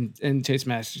Lita and Chase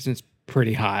Masterson's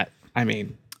pretty hot. I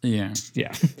mean, yeah.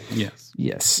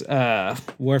 Yes.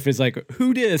 Worf is like,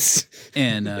 who dis?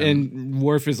 And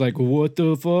Worf is like, what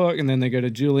the fuck? And then they go to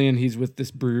Julian. He's with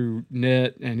this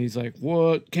brunette, and he's like,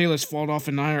 what? Kalis fought off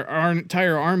our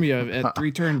entire army at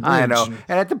 3-turn bridge. I know.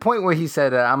 And at the point where he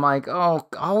said that, I'm like, oh,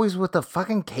 always with the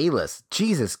fucking Kalis.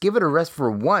 Jesus, give it a rest for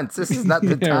once. This is not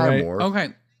the time, right. Worf. Okay.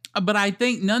 But I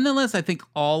think, nonetheless,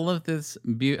 all of this,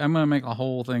 I'm going to make a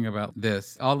whole thing about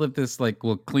this. All of this, like,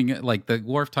 Klingon, like, the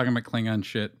Worf talking about Klingon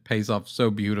shit pays off so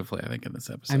beautifully, I think, in this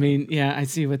episode. I mean, yeah, I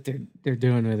see what they're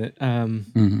doing with it.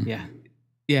 Yeah.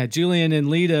 Yeah, Julian and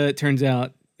Lita, it turns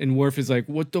out, and Worf is like,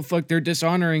 what the fuck? They're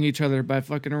dishonoring each other by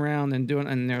fucking around and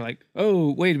they're like,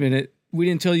 oh, wait a minute. We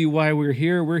didn't tell you why we're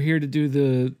here. We're here to do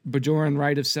the Bajoran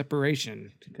rite of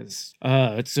separation because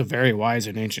it's a very wise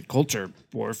and ancient culture,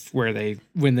 Worf, where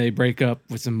when they break up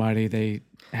with somebody, they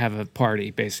have a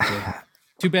party, basically.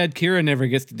 Too bad Kira never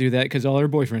gets to do that because all her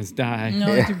boyfriends die.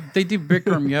 No, they do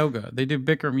Bikram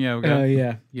yoga. Oh,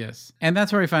 yeah. Yes. And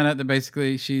that's where we find out that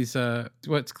basically she's,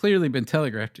 what's clearly been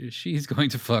telegraphed is she's going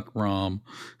to fuck Rom.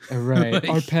 Right. Like,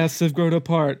 our paths have grown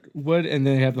apart. What? And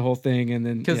they have the whole thing. And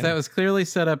then. Because that was clearly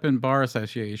set up in Bar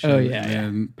Association. Oh, yeah.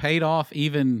 And paid off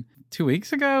even 2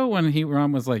 weeks ago when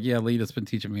Rom was like, yeah, Lita's been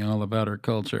teaching me all about her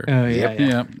culture. Oh, yeah.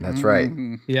 Yep. That's right.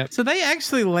 Mm-hmm. Yep. So they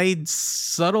actually laid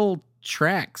subtle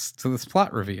tracks to this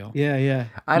plot reveal. Yeah.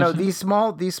 I know these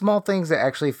small things that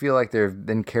actually feel like they've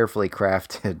been carefully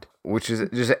crafted, which is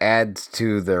just adds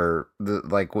to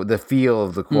the feel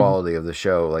of the quality of the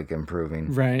show, like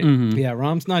improving. Right. Mm-hmm. Yeah.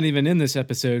 Rom's not even in this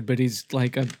episode, but he's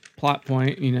like a plot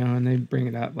point, and they bring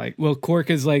it up like, well,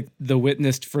 Quark is like the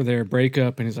witness for their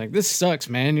breakup, and he's like, this sucks,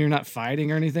 man. You're not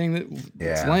fighting or anything.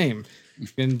 That's lame.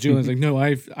 And Julian's like, no,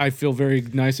 I feel very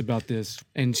nice about this.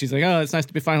 And she's like, oh, it's nice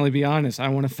to finally be honest. I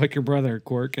want to fuck your brother,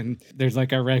 Quark. And there's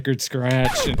like a record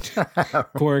scratch. And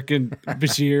Quark and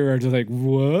Bashir are just like,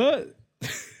 what?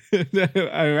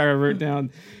 I wrote down,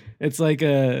 it's like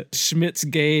a Schmidt's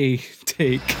gay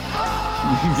take.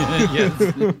 Yes.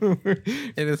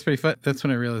 It is pretty fun. That's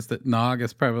when I realized that Nog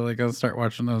is probably going to start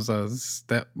watching those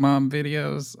stepmom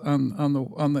videos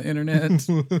on the internet.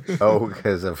 Oh,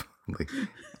 because of...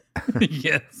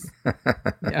 Yes.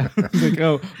 Yeah. Like,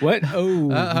 oh, what? Oh,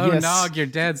 yes. Nog, your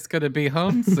dad's gonna be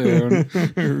home soon.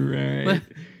 Right.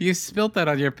 You spilt that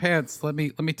on your pants. Let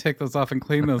me take those off and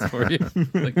clean those for you.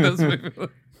 Like those.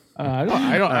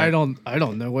 I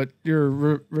don't know what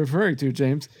you're referring to,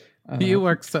 James. You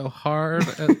work so hard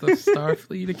at the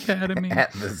Starfleet Academy.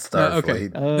 At the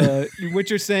Starfleet. Okay. What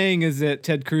you're saying is that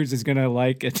Ted Cruz is gonna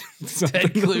like it.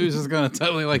 Ted Cruz is gonna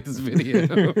totally like this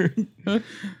video.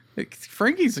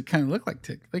 Frankies kind of look like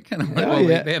Ted. They kind of they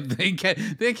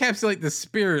encapsulate the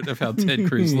spirit of how Ted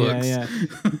Cruz looks.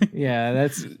 Yeah,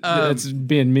 that's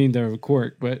being mean to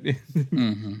Quark, but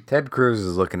Ted Cruz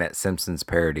is looking at Simpsons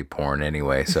parody porn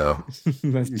anyway, so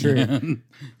that's true. Yeah.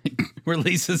 Where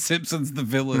Lisa Simpson's the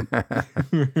villain.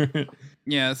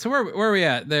 Yeah, so where are we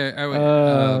at? There,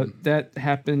 that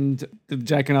happened. The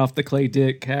jacking off the clay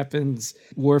dick happens.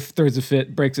 Worf throws a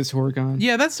fit, breaks his Horgon.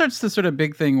 Yeah, that starts the sort of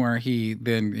big thing where he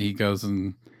goes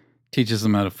and teaches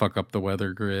them how to fuck up the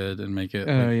weather grid and make it.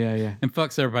 Yeah. And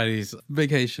fucks everybody's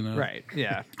vacation up. Right,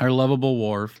 yeah. Our lovable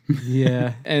Worf.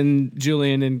 Yeah, and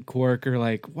Julian and Quark are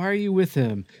like, why are you with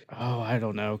him? Oh, I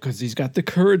don't know, because he's got the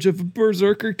courage of a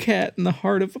berserker cat and the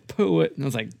heart of a poet. And I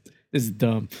was like, this is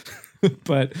dumb.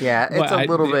 But yeah, it's a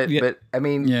little bit, but I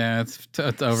mean, yeah, it's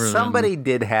over. Somebody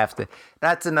did have to.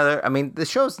 That's another. I mean, the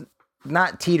show's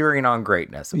not teetering on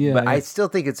greatness, but I still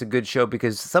think it's a good show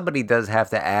because somebody does have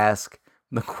to ask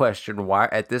the question why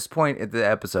at this point in the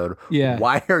episode. Yeah,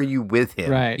 why are you with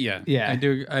him? Right. Yeah. Yeah.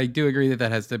 I do agree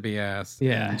that has to be asked.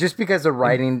 Yeah. Just because the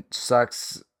writing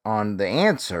sucks on the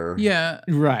answer. Yeah.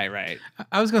 Right.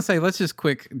 I was going to say, let's just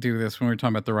quick do this when we're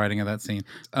talking about the writing of that scene.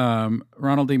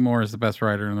 Ronald D. Moore is the best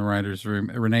writer in the writer's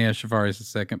room. Renee Echevarria is the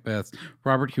second best.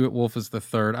 Robert Hewitt Wolf is the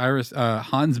third.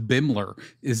 Hans Bimler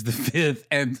is the fifth.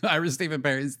 And Ira Stephen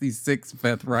Bear is the sixth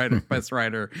best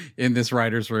writer in this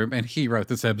writer's room. And he wrote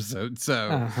this episode.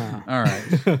 So, all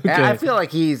right. Okay. I feel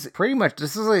like he's pretty much,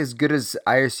 this is as good as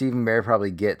Ira Stephen Bear probably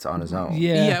gets on his own.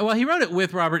 Yeah. Well, he wrote it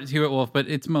with Robert Hewitt Wolf, but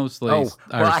it's mostly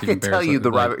I can tell you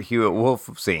the Robert Hewitt Wolf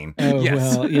scene. Oh,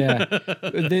 yes. Well, yeah.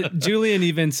 Julian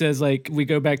even says, like, we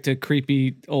go back to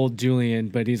creepy old Julian,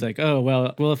 but he's like, oh,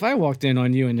 well, if I walked in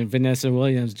on you and Vanessa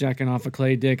Williams jacking off a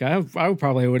clay dick, I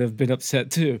probably would have been upset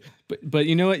too. But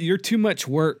you know what? You're too much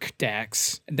work,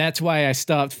 Dax. That's why I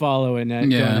stopped following that.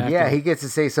 Yeah, he gets to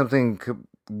say something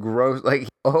gross. Like,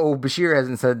 oh, Bashir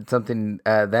hasn't said something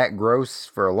that gross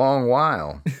for a long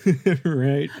while.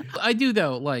 Right. I do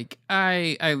though. Like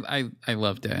I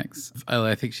love Dax.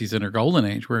 I think she's in her golden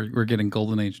age. We're getting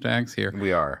golden age Dax here.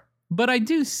 We are. But I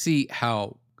do see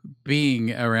how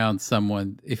being around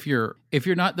someone, if you're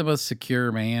not the most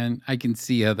secure man, I can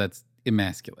see how that's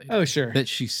emasculating. Oh, sure. That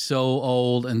she's so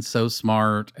old and so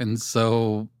smart and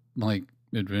so like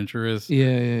adventurous.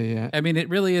 Yeah. I mean, it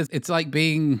really is. It's like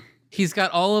he's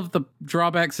got all of the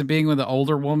drawbacks of being with an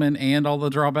older woman and all the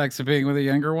drawbacks of being with a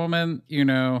younger woman, you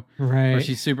know, Right. where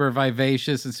she's super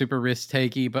vivacious and super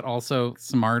risk-takey, but also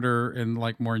smarter and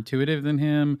like more intuitive than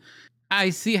him. I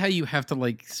see how you have to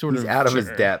like sort He's of out of his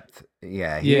depth.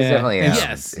 Yeah, he's Yeah. definitely out.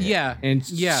 Yes, yeah. And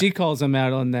she calls him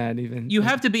out on that even. You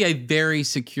have to be a very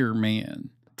secure man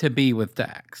to be with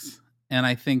Dax. And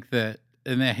I think that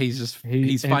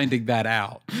he's finding that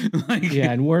out. Like,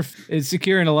 yeah, and Worf is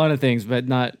secure in a lot of things, but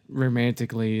not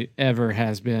romantically ever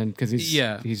has been because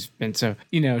he's been so,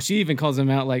 you know, she even calls him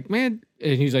out like, man,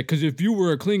 and he's like, because if you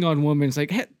were a Klingon woman, it's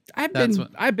like, hey, I've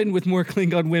been with more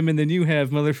Klingon women than you have,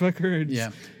 motherfucker.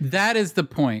 Yeah, that is the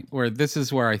point where this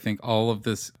is where I think all of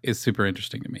this is super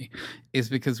interesting to me, is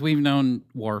because we've known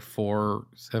Worf for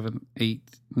 7, 8,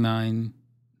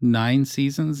 9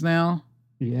 seasons now.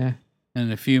 Yeah.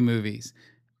 And a few movies.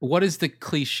 What is the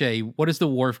cliche? What is the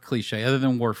Worf cliche other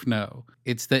than Worf know?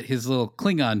 It's that his little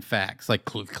Klingon facts, like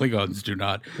Klingons do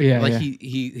not. Yeah, like yeah.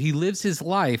 he lives his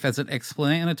life as an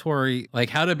explanatory, like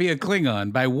how to be a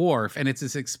Klingon by Worf, and it's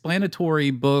this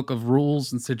explanatory book of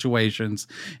rules and situations.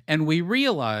 And we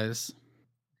realize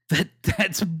that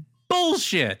that's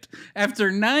bullshit.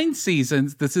 After 9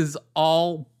 seasons, this is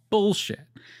all bullshit.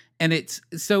 And it's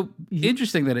so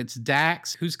interesting that it's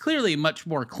Dax, who's clearly much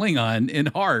more Klingon in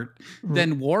heart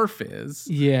than Worf is.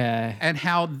 Yeah. And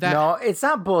how that... No, it's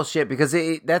not bullshit because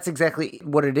that's exactly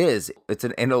what it is. It's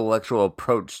an intellectual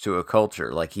approach to a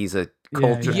culture. Like he's a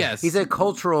culture. Yes. He's a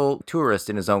cultural tourist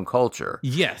in his own culture.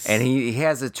 Yes. And he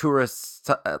has a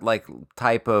tourist like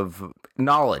type of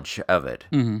knowledge of it.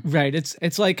 Mm-hmm. Right.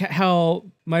 It's like how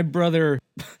my brother,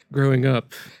 growing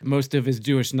up, most of his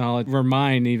Jewish knowledge, or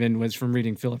mine even, was from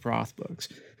reading Philip Roth books.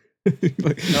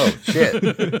 Oh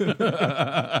shit.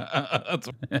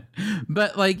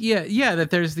 But like, yeah,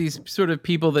 that there's these sort of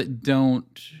people that don't.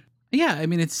 Yeah, I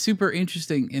mean, it's super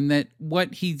interesting in that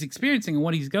what he's experiencing and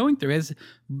what he's going through has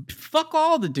fuck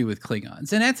all to do with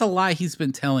Klingons. And that's a lie he's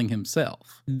been telling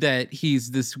himself, that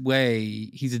he's this way,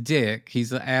 he's a dick,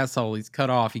 he's an asshole, he's cut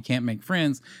off, he can't make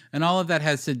friends. And all of that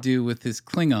has to do with his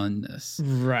Klingonness.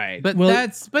 Right.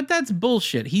 But that's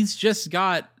bullshit. He's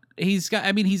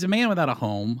I mean, he's a man without a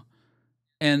home.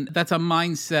 And that's a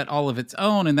mindset all of its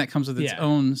own, and that comes with its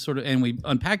own sort of, and we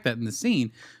unpack that in the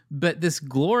scene. But this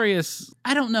glorious,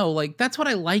 I don't know, like that's what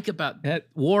I like about that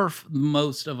Worf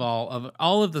most of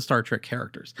all of the Star Trek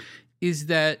characters, is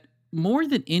that more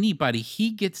than anybody, he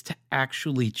gets to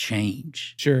actually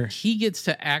change. Sure. He gets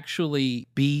to actually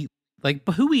be like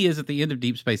who he is at the end of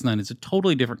Deep Space Nine is a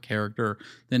totally different character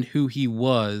than who he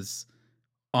was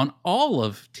on all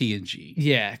of TNG.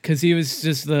 Yeah, because he was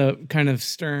just the kind of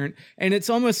stern, and it's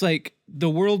almost like the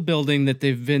world building that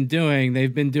they've been doing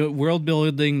world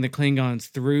building the Klingons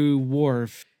through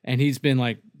Worf, and he's been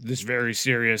like this very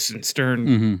serious and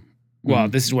stern. Well,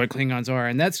 this is what Klingons are,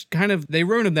 and that's kind of, they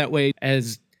wrote him that way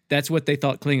as that's what they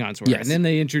thought Klingons were. Yes. And then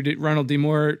they introduced, Ronald D.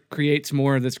 Moore creates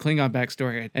more of this Klingon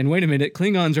backstory. And wait a minute,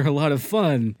 Klingons are a lot of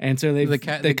fun. And so the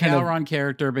kind Gowron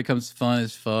character becomes fun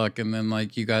as fuck, and then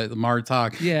like you got the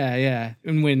Martok. Yeah.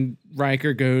 And when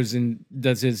Riker goes and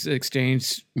does his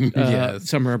exchange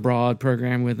summer abroad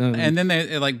program with them. And then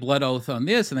they like blood oath on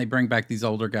this, and they bring back these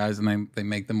older guys, and they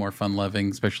make them more fun loving,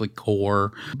 especially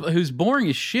Kor, who's boring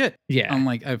as shit. Yeah. I'm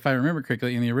like, if I remember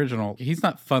correctly, in the original, he's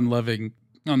not fun loving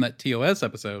on that TOS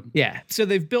episode. Yeah. So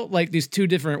they've built like these two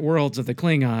different worlds of the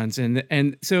Klingons.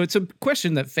 And so it's a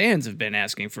question that fans have been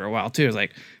asking for a while too.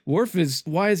 Like, Worf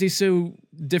why is he so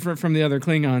different from the other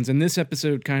Klingons? And this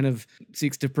episode kind of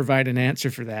seeks to provide an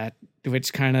answer for that,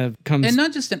 which kind of comes... And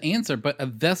not just an answer, but a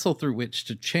vessel through which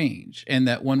to change, and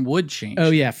that one would change.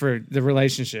 Oh yeah, for the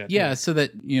relationship. Yeah, so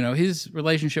that, his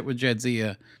relationship with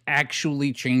Jadzia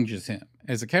actually changes him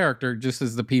as a character, just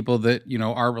as the people that,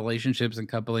 our relationships and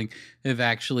coupling have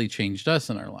actually changed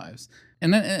us in our lives.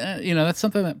 And then, that's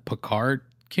something that Picard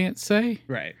can't say.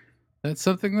 Right. That's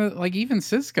something that, like, even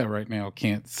Siska right now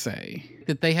can't say.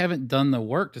 That they haven't done the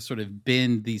work to sort of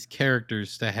bend these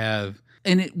characters to have...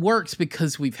 And it works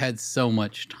because we've had so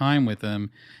much time with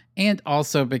them, and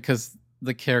also because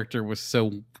the character was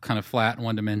so kind of flat and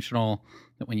one-dimensional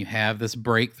that when you have this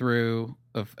breakthrough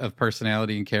of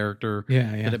personality and character,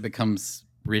 that it becomes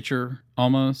richer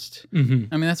almost.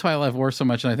 Mm-hmm. I mean, that's why I love War so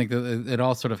much, and I think that it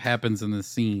all sort of happens in this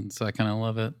scene, so I kind of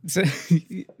love it. So,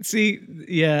 see,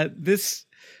 yeah, this.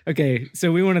 Okay,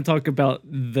 so we want to talk about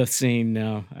the scene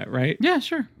now, right? Yeah,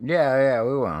 sure. Yeah,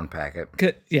 we want to unpack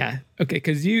it. Yeah, okay,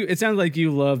 because it sounds like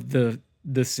you love the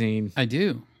scene. I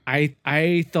do.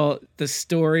 I thought the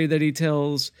story that he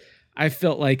tells, I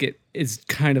felt like it is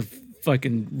kind of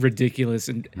fucking ridiculous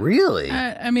and really.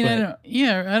 I mean, I don't.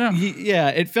 Yeah,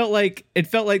 it felt like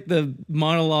the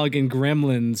monologue in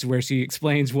Gremlins where she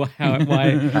explains why,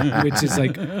 which is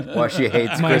like why she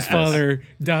hates my Christmas. father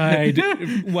died,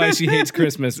 why she hates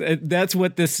Christmas. That's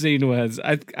what this scene was.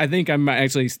 I think I'm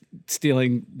actually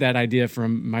stealing that idea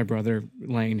from my brother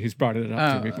Lane, who's brought it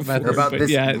up to me before. About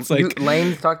this, yeah, it's like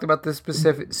Lane talked about this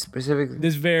specific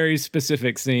this very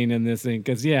specific scene in this thing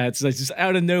because it's like just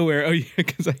out of nowhere. Oh yeah,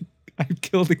 because I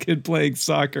killed a kid playing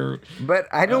soccer. But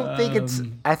I don't think it's.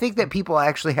 I think that people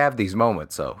actually have these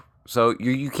moments, though. So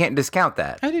you can't discount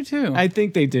that. I do too. I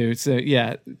think they do. So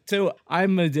yeah. So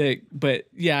I'm a dick, but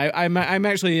yeah, I'm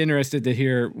actually interested to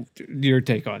hear your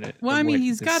take on it. Well, I mean,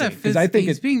 he's got a physical. I think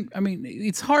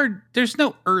it's hard. There's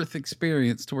no Earth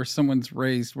experience to where someone's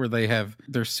raised where they have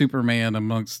their Superman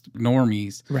amongst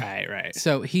normies. Right.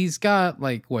 So he's got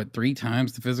 3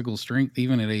 times the physical strength,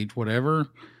 even at age whatever,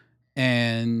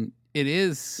 and it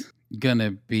is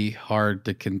gonna be hard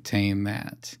to contain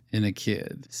that in a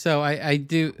kid. So I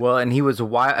do. Well, and he was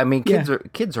wild. I mean,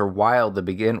 kids are wild to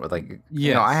begin with.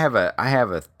 You know, I have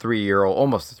a 3-year-old,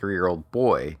 almost a 3-year-old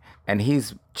boy, and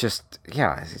he's just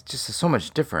it's just so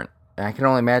much different. And I can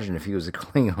only imagine if he was a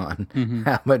Klingon,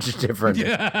 how much different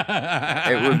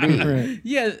it would be. Right.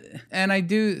 Yeah, and I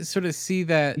do sort of see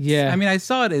that. Yeah. I mean, I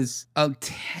saw it as a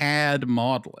tad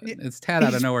maudlin. It's tad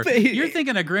out of nowhere. You're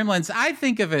thinking of Gremlins. I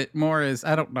think of it more as,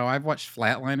 I don't know, I've watched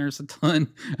Flatliners a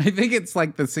ton. I think it's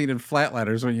like the scene in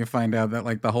Flatliners when you find out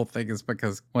that the whole thing is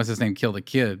because, what's his name, killed a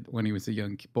kid when he was a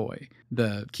young boy.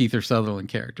 The Kiefer Sutherland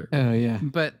character. Oh, yeah.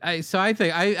 But I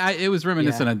think it was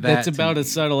reminiscent of that. That's about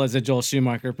as subtle as a Joel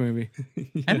Schumacher movie.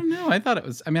 I don't know. I thought it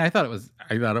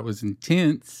was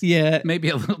intense. Yeah. Maybe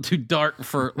a little too dark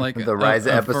for the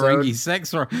Ryza episode. Ferengi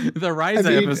sex or the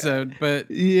Ryza episode, but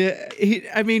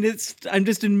yeah, I'm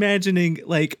just imagining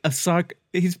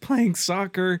he's playing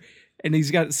soccer and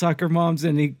he's got soccer moms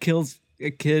and he kills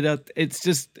a kid. It's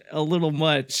just a little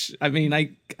much. I mean,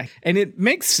 and it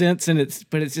makes sense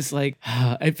but it's just like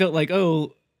I felt like,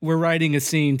 oh, we're writing a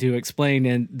scene to explain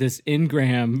in this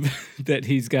engram that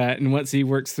he's got, and once he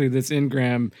works through this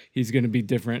engram, he's going to be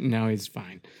different, and now he's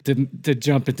fine. To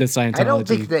jump into Scientology. I don't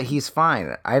think that he's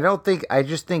fine. I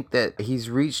just think that he's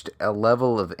reached a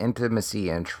level of intimacy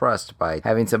and trust by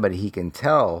having somebody he can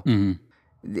tell. Mm-hmm.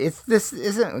 This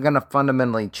isn't going to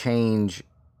fundamentally change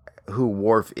who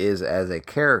Worf is as a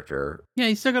character. Yeah,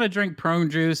 he's still going to drink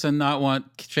prune juice and not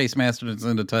want Chase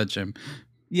Masterson to touch him.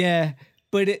 Yeah.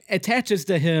 But it attaches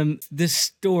to him this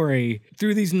story.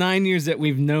 Through these 9 years that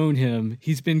we've known him,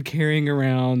 he's been carrying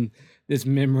around this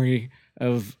memory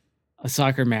of a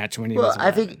soccer match when he was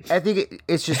 11. I think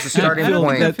it's just a starting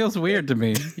point. That feels weird to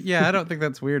me. Yeah, I don't think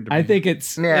that's weird to me. I think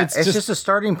it's just a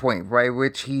starting point by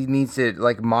which he needs to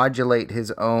modulate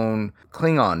his own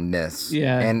Klingonness.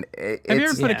 Yeah. And have you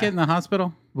ever put a kid in the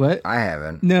hospital? What? I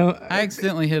haven't. No. I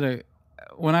accidentally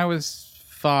when I was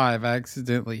 5, I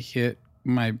accidentally hit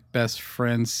my best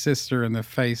friend's sister in the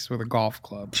face with a golf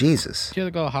club. Jesus. She had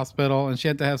to go to the hospital and she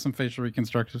had to have some facial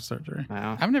reconstructive surgery.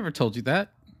 Wow. I've never told you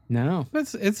that. No.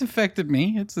 But it's affected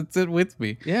me. It's with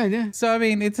me. Yeah. So I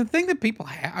mean, it's a thing that people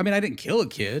have. I mean, I didn't kill a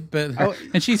kid, but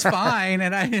and she's fine,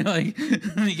 and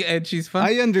and she's fine.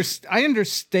 I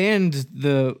understand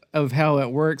of how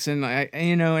it works, and I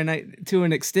to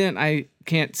an extent I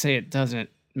can't say it doesn't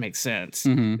make sense,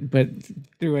 but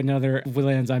through another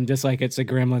lens, I'm just like, it's a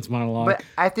Gremlins monologue. But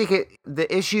I think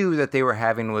the issue that they were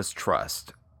having was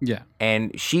trust. Yeah.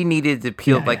 And she needed to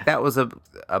peel, that was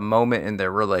a moment in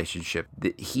their relationship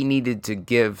that he needed to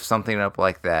give something up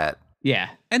like that. Yeah.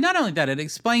 And not only that, it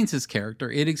explains his character.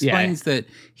 It explains that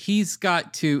he's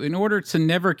got to, in order to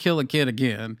never kill a kid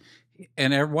again,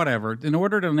 and whatever, in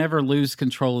order to never lose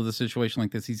control of the situation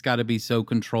like this, he's got to be so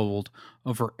controlled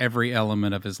over every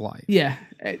element of his life. Yeah.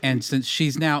 And since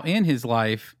she's now in his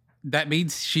life, that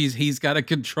means he's got to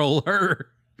control her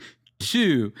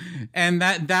too. And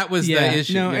that was the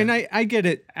issue. No, and I get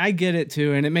it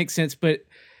too, and it makes sense. But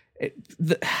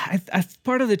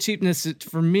part of the cheapness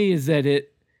for me is that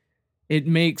it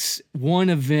makes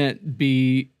one event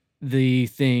be the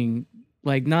thing,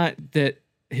 not that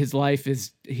his life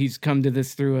he's come to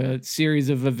this through a series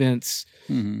of events,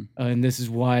 and this is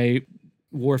why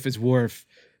Worf is Worf.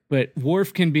 but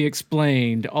Worf can be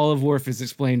explained. All of Worf is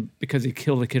explained because he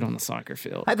killed a kid on the soccer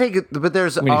field. I think, but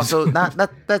there's When he's- also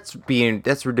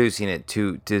that's reducing it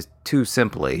too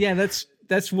simply. Yeah, that's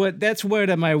what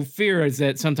my fear is,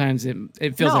 that sometimes it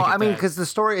feels like. No, I mean, because the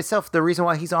story itself, the reason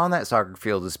why he's on that soccer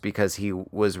field is because he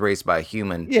was raised by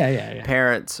human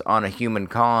parents on a human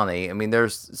colony. I mean,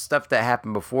 there's stuff that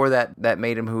happened before that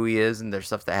made him who he is, and there's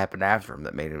stuff that happened after him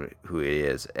that made him who he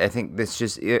is. I think this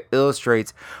just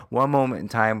illustrates one moment in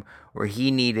time where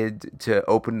he needed to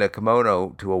open the kimono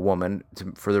to a woman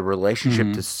for the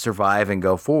relationship to survive and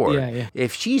go forward. Yeah.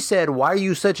 If she said, "Why are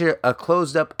you such a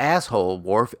closed up asshole,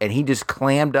 Worf?" and he just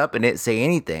clammed up and didn't say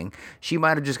anything, she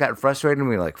might have just gotten frustrated and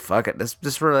be like, "Fuck it,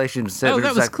 this relationship." Oh,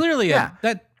 that was clearly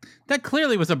that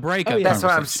clearly was a breakup. That's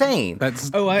what I'm conversation.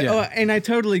 saying. And I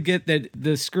totally get that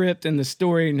the script and the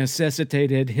story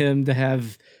necessitated him to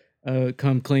have a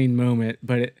come clean moment,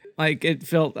 but it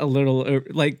felt a little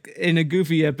like in a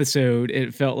goofy episode.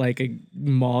 It felt like a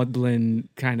maudlin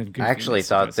kind of goofy. I actually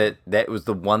thought that was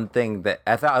the one thing that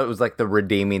I thought it was like the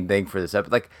redeeming thing for this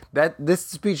episode. Like this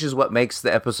speech is what makes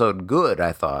the episode good,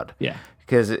 I thought. Yeah.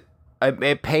 Because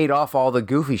it paid off all the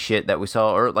goofy shit that we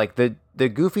saw, or like the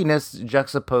goofiness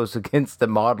juxtaposed against the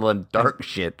maudlin dark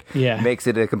shit makes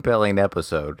it a compelling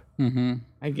episode. Mm-hmm.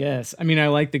 I guess. I mean, I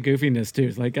like the goofiness too.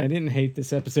 Like, I didn't hate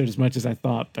this episode as much as I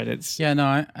thought, but it's... Yeah,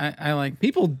 no, I like...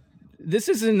 People... This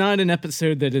is not an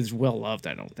episode that is well loved,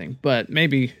 I don't think, but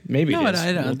maybe No, it is.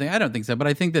 I don't think so. But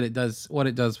I think that it does what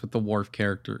it does with the Worf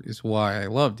character is why I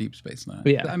love Deep Space Nine.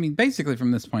 Yeah. I mean, basically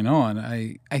from this point on,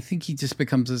 I think he just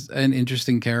becomes an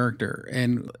interesting character,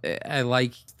 and I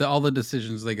like all the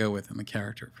decisions they go with in the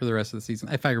character for the rest of the season,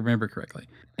 if I remember correctly.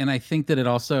 And I think that it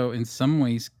also, in some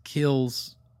ways,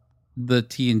 kills the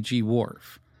TNG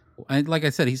Worf. And like I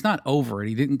said, he's not over it.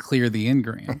 He didn't clear the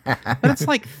engram. But it's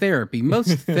like therapy.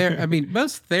 Most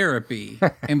therapy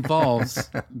involves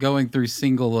going through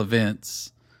single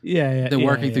events.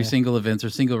 Working through single events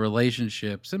or single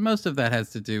relationships. And most of that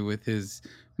has to do with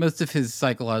most of his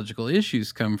psychological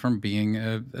issues come from being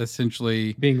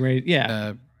essentially being raised,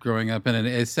 growing up in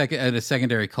a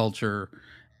secondary culture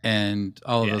and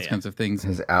all of those kinds of things.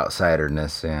 His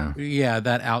outsiderness,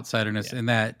 that outsiderness and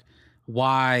that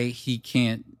why he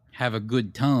can't have a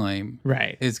good time,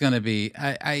 right? Is going to be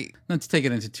I not to take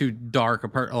it into too dark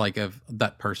of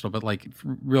that personal, but like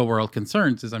real world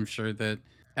concerns is I'm sure that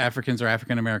Africans or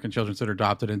African American children that are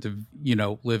adopted into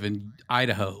live in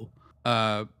Idaho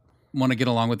want to get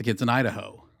along with the kids in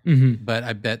Idaho, but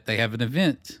I bet they have an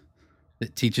event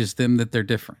that teaches them that they're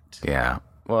different. Yeah,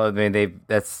 well, I mean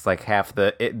that's like half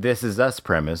the This Is Us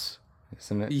premise.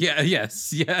 Isn't it? Yeah,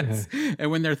 yes. And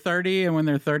when they're 30 and when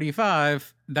they're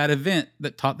 35, that event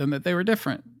that taught them that they were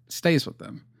different stays with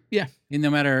them. Yeah. And no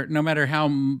matter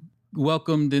how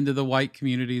welcomed into the white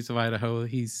communities of Idaho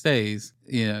he stays,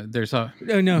 there's a...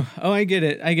 Oh, I get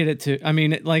it too. I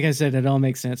mean, like I said, it all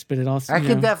makes sense, but it also...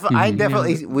 I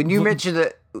definitely... When you mentioned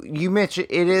it,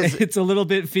 it is... It's a little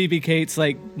bit Phoebe Cates,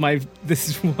 like, this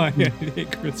is why I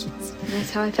hate Christmas.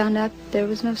 That's how I found out there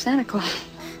was no Santa Claus.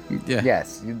 Yeah.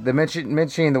 Yes, the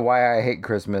mentioning the why I hate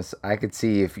Christmas, I could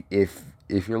see if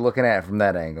you're looking at it from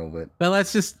that angle, but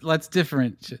let's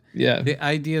different. Yeah, the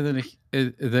idea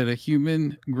that a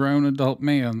human grown adult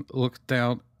man looked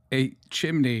down a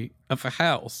chimney of a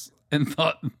house and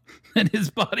thought that his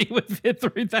body would fit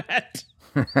through that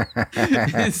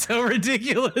is so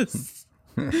ridiculous.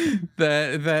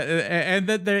 That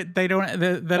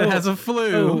it has a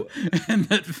flu.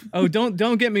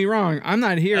 Don't get me wrong. I'm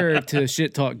not here to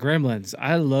shit talk Gremlins.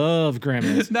 I love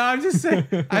Gremlins. No, I'm just saying.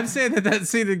 I'm saying that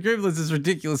scene in Gremlins is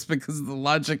ridiculous because of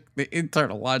the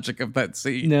internal logic of that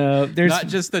scene. No, there's not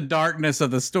just the darkness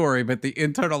of the story, but the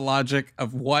internal logic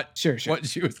of what what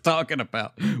she was talking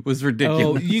about was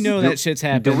ridiculous. Oh, that shit's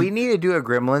happened. Do we need to do a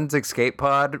Gremlins escape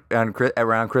pod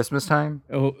around Christmas time?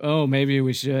 Oh, maybe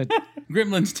we should.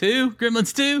 Gremlins 2?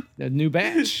 Gremlins 2? The new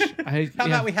batch. How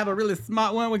about we have a really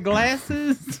smart one with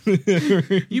glasses?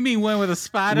 You mean one with a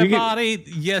spider body?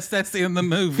 Yes, that's in the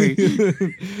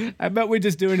movie. I bet we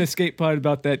just do an escape pod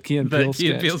about that Key and Peele sketch.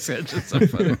 Key and Peele sketch is so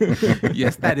funny.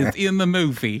 Yes, that is in the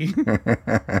movie.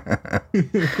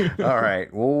 All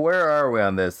right. Well, where are we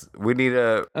on this? We need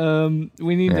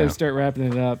to start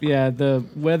wrapping it up. Yeah, the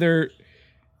weather...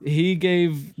 He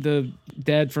gave the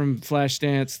dad from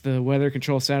Flashdance the weather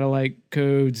control satellite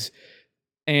codes,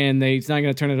 and he's not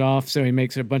going to turn it off, so he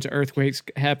makes a bunch of earthquakes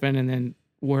happen, and then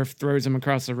Worf throws him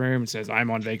across the room and says, "I'm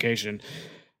on vacation."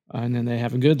 And then they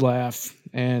have a good laugh,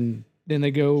 and then they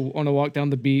go on a walk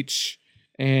down the beach,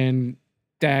 and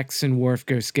Dax and Worf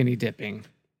go skinny dipping.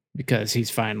 because he's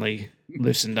finally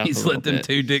loosened up. He's a little let them bit.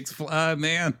 2 dicks fly,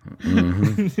 man.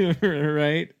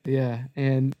 Right? Yeah.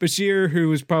 And Bashir, who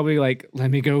was probably like,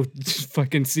 let me go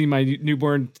fucking see my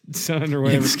newborn son or Yeah,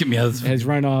 whatever, just get me out of this. has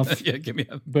run off. Yeah, get me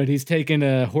out. But he's taken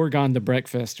a Horgon to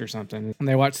breakfast or something. And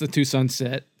they watch the 2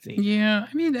 sunset theme. Yeah,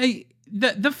 I mean,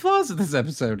 the flaws of this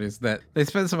episode is that they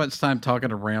spend so much time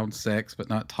talking around sex, but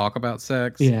not talk about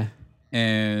sex. Yeah.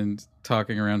 And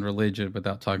talking around religion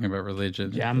without talking about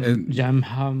religion. Jamaharan.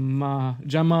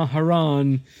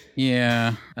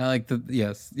 Yeah, I like the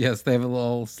yes. They have a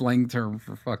little slang term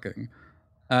for fucking.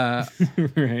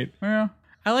 Right. Well,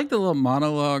 I like the little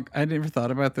monologue. I never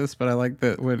thought about this, but I like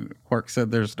that when Quark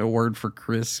said there's no word for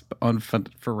crisp on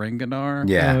Ferenginar.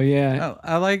 Yeah. Oh yeah.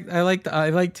 I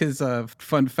liked his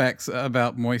fun facts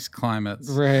about moist climates.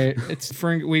 Right. It's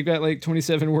we've got like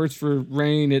 27 words for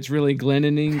rain. It's really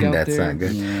glennening out That's there. not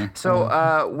good. Yeah.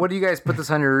 So, what do you guys put this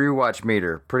on your rewatch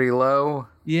meter? Pretty low?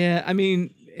 Yeah, I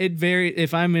mean, it varies.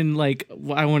 If I'm in like,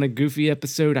 I want a goofy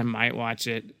episode, I might watch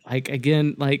it. Like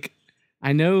again, like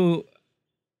I know,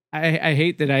 I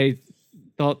hate that I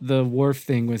thought the Worf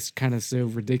thing was kind of so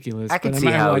ridiculous. I can but see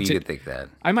might how watch you it. could think that.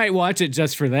 I might watch it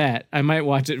just for that. I might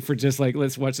watch it for just like,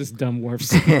 let's watch this dumb Worf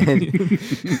scene.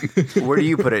 Where do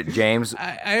you put it, James?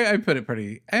 I put it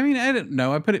pretty. I mean, I don't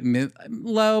know. I put it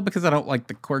low because I don't like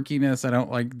the quirkiness. I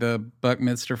don't like the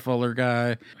Buckminster Fuller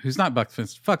guy who's not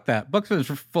Buckminster. Fuck that.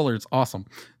 Buckminster Fuller is awesome.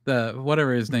 The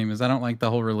whatever his name is. I don't like the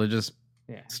whole religious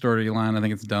storyline. I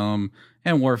think it's dumb.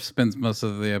 And Worf spends most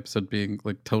of the episode being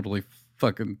like totally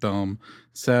fucking dumb.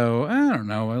 So I don't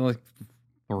know. I like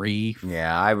 3.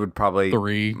 Yeah, I would probably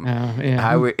 3. Yeah.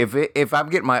 I would if I'm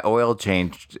getting my oil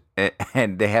changed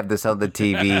and they have this on the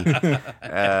TV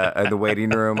in the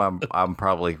waiting room. I'm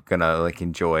probably gonna like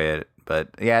enjoy it. But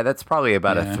yeah, that's probably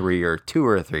about a 3 or 2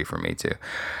 or 3 for me too.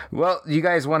 Well, you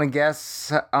guys want to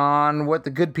guess on what the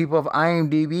good people of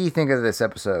IMDb think of this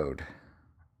episode?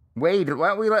 Wade, why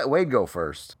don't we let Wade go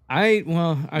first? I'm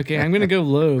gonna go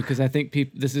low because I think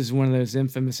this is one of those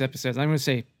infamous episodes. I'm gonna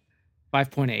say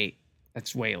 5.8.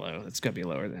 That's way low. That's gonna be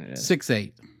lower than it is.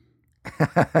 6.8.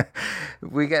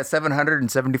 We got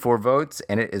 774 votes,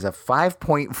 and it is a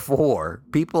 5.4.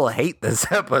 People hate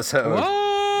this episode. Whoa!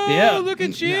 Yeah, look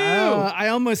at you. I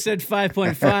almost said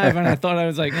 5.5, and I thought I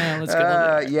was like, no, let's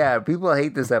go. Yeah, people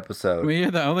hate this episode. We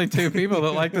are the only 2 people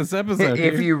that like this episode.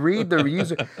 If you read the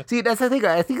reviews, see, that's the thing.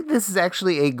 I think this is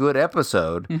actually a good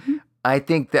episode. Mm-hmm. I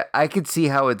think that I could see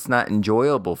how it's not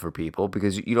enjoyable for people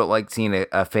because you don't like seeing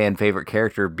a fan favorite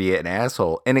character be an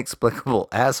asshole, inexplicable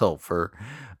asshole for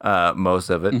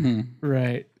most of it. Mm-hmm.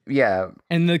 Right. Yeah.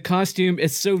 And the costume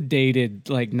is so dated,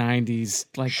 like 90s,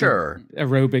 like sure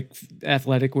aerobic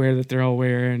athletic wear that they're all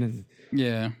wearing. And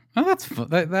yeah. Oh, that's fun.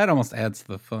 That almost adds to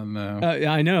the fun, though.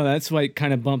 I know. That's why it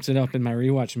kind of bumps it up in my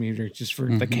rewatch meter just for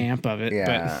the camp of it.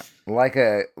 Yeah.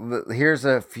 But here's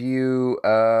a few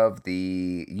of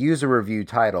the user review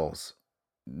titles.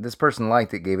 This person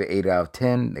liked it, gave it 8 out of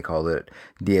 10. They called it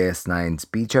DS9's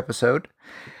Beach episode.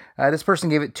 This person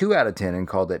gave it 2 out of 10 and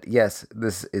called it, yes,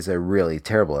 this is a really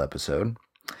terrible episode.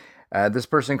 This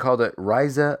person called it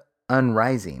Ryza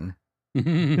Unrising.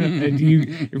 And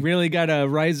you really got a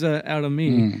Ryza out of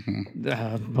me.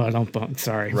 But I'm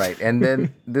sorry. Right. And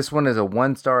then this one is a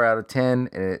 1 star out of 10,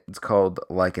 and it's called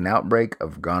Like an Outbreak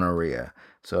of Gonorrhea.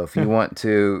 So if you want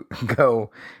to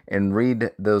go and read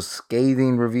those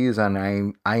scathing reviews on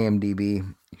IMDb,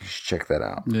 you should check that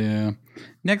out. Yeah.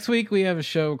 Next week, we have a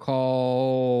show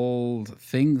called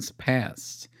Things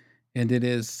Past. And it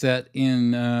is set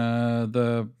in a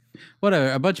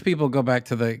bunch of people go back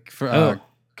to the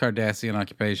Cardassian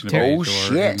occupation of Oh, Bajor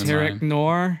shit. Tarek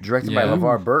Noir. Directed by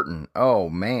LeVar Burton. Oh,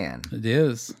 man. It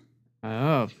is.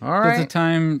 Oh. All right. It's a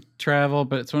time travel,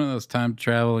 but it's one of those time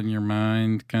travel in your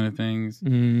mind kind of things.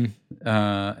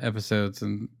 Episodes.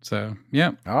 And so,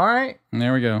 yeah. All right. And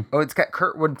there we go. Oh, it's got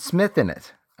Kurtwood Smith in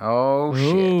it. Oh,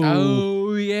 shit.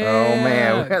 Oh, yeah. Oh,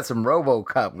 man. We got some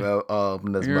RoboCop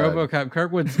in this mug. RoboCop.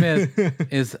 Kirkwood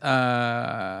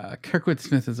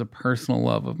Smith is a personal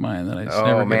love of mine that I just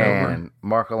never get over.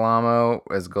 Mark Alamo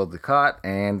as Gul Dukat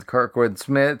and Kirkwood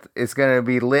Smith. It's going to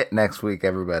be lit next week,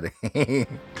 everybody.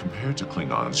 Compared to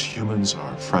Klingons, humans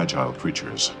are fragile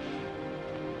creatures.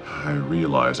 I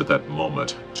realized at that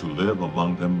moment, to live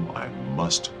among them, I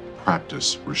must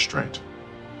practice restraint.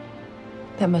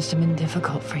 That must have been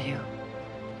difficult for you.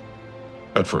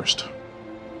 At first.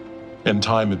 In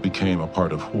time, it became a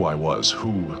part of who I was,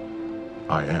 who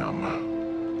I am.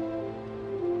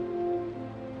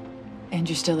 And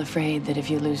you're still afraid that if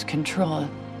you lose control...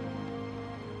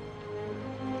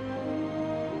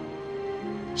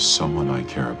 someone I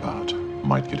care about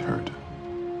might get hurt.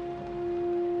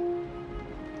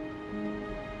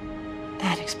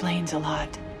 explains a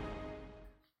lot.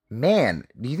 Man,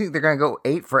 do you think they're gonna go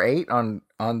 8 for 8 on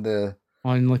the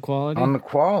quality? On the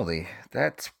quality,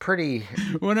 that's pretty.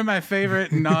 One of my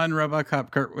favorite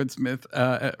non-RoboCop Kurtwood Smith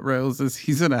roles is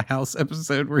he's in a House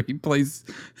episode where he plays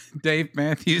Dave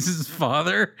Matthews'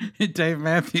 father. And Dave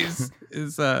Matthews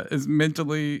is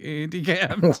mentally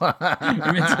handicapped. What?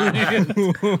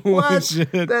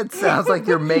 That sounds like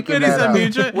you're making that up.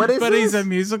 What is this? He's a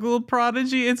musical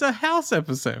prodigy. It's a House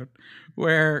episode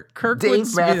where Kurtwood Dave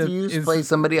Smith Matthews plays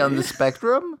somebody on the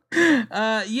spectrum.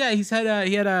 Yeah, he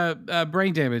had a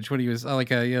brain damage when he was he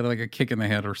had a kick in the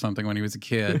head or something when he was a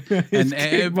kid. And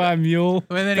kicked by a mule.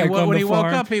 And then when he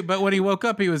woke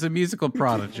up, he was a musical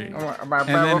prodigy. And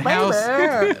then House,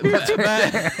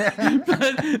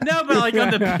 but like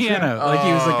on the piano, like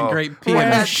he was like a great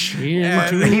pianist. He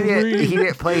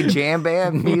didn't play jam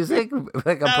band music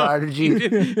like a prodigy.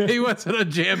 He wasn't a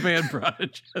jam band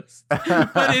prodigist,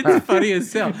 but it's funny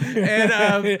as hell.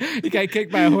 And he got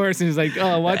kicked by a horse, and he's like,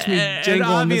 "Oh, watch me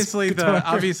jingle." And obviously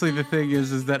the thing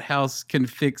is that House can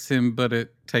fix him, but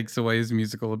it takes away his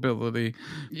musical ability.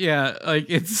 Yeah, like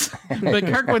it's but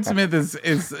Kurtwood Smith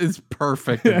is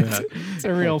perfect in that. It's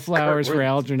a real flowers for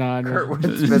Algernon.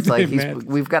 Kurtwood Smith's like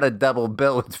we've got a double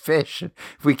bill with Fish.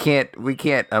 We can't fix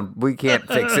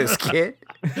this kid.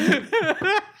 We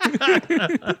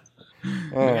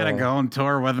gotta go on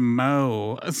tour with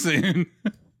Mo soon.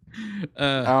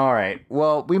 All right.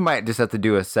 Well, we might just have to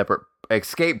do a separate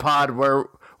escape pod where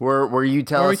you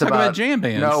tell us about jam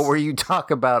bands. No, where you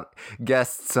talk about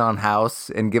guests on House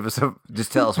and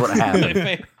just tell us what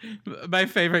happened. My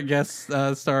favorite guest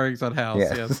starrings on House.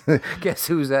 Yes. Guess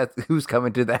who's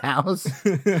coming to the house?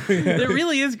 It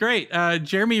really is great.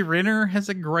 Jeremy Renner has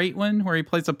a great one where he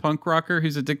plays a punk rocker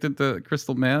who's addicted to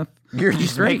crystal meth. You're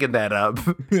just making that up.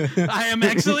 I am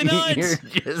actually not. You're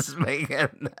just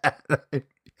making that up.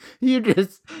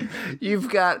 You've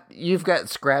got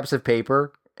scraps of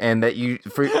paper and that you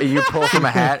pull from a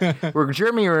hat where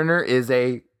Jeremy Renner is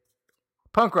a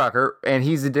punk rocker and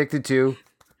he's addicted to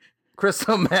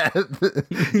crystal meth.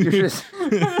 You're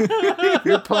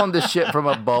pulling the shit from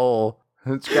a bowl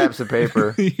and scraps of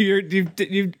paper. You've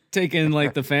taken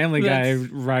like the Family Guy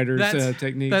writer's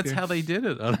technique. That's how they did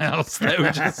it on House. They were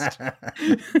just.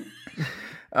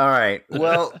 All right.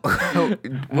 Well,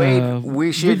 Wade,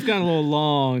 we've gone a little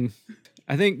long.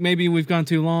 I think maybe we've gone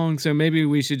too long, so maybe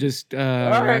we should just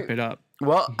wrap it up.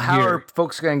 Well, how are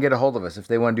folks going to get a hold of us if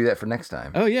they want to do that for next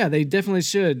time? Oh, yeah, they definitely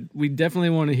should. We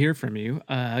definitely want to hear from you.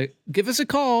 Give us a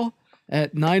call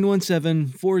at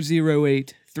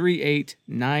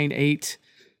 917-408-3898,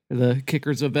 the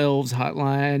Kickers of Elves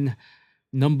hotline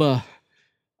number.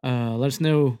 Let us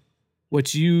know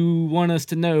what you want us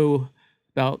to know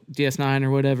about DS9 or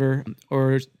whatever,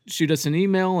 or shoot us an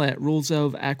email at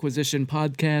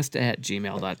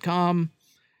rulesofacquisitionpodcast@gmail.com.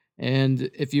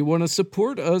 And if you want to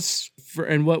support us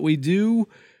and what we do,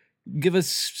 give us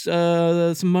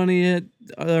some money at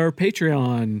our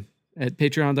Patreon at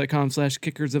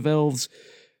patreon.com/kickersofelves.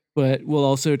 But we'll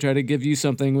also try to give you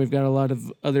something. We've got a lot of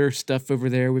other stuff over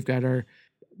there. We've got our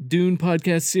Dune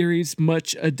podcast series,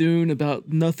 Much Ado About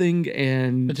Nothing,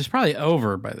 and which is probably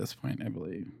over by this point, I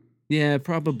believe. Yeah,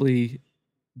 probably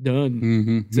done.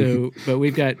 Mm-hmm. So, but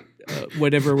we've got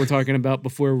whatever we're talking about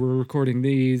before we're recording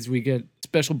these. We get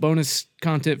special bonus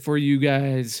content for you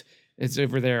guys. It's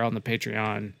over there on the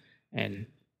Patreon, and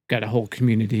got a whole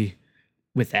community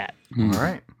with that. All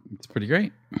right. It's pretty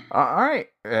great. All right.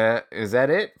 Is that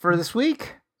it for this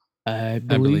week? I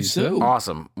believe so.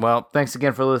 Awesome. Well, thanks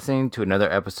again for listening to another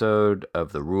episode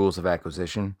of The Rules of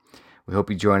Acquisition. We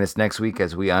hope you join us next week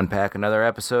as we unpack another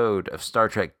episode of Star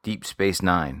Trek Deep Space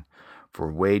Nine.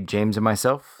 For Wade, James, and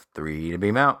myself, 3 to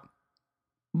beam out.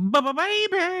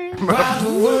 Baby.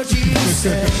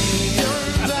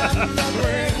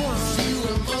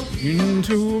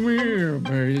 Into me,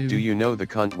 baby. Do you know the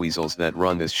cunt weasels that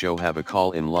run this show have a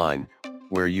call-in line,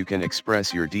 where you can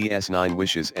express your DS9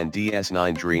 wishes and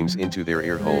DS9 dreams into their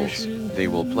ear holes? They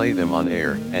will play them on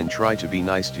air and try to be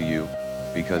nice to you,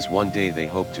 because one day they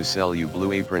hope to sell you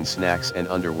Blue Apron snacks and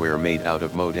underwear made out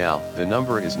of modal. The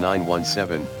number is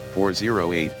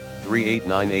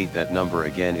 917-408-3898. That number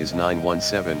again is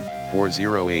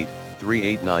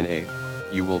 917-408-3898.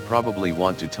 You will probably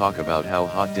want to talk about how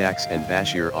hot Dax and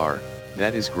Bashir are.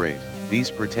 That is great. These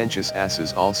pretentious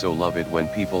asses also love it when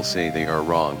people say they are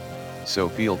wrong. So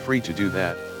feel free to do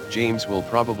that. James will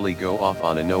probably go off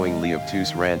on a knowingly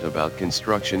obtuse rant about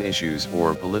construction issues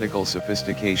or political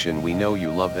sophistication. We know you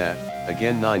love that.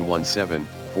 Again,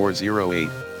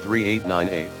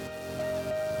 917-408-3898.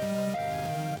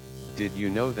 Did you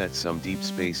know that some Deep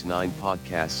Space Nine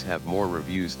podcasts have more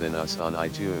reviews than us on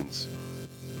iTunes?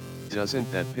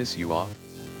 Doesn't that piss you off?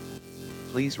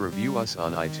 Please review us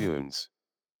on iTunes.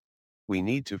 We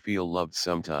need to feel loved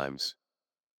sometimes.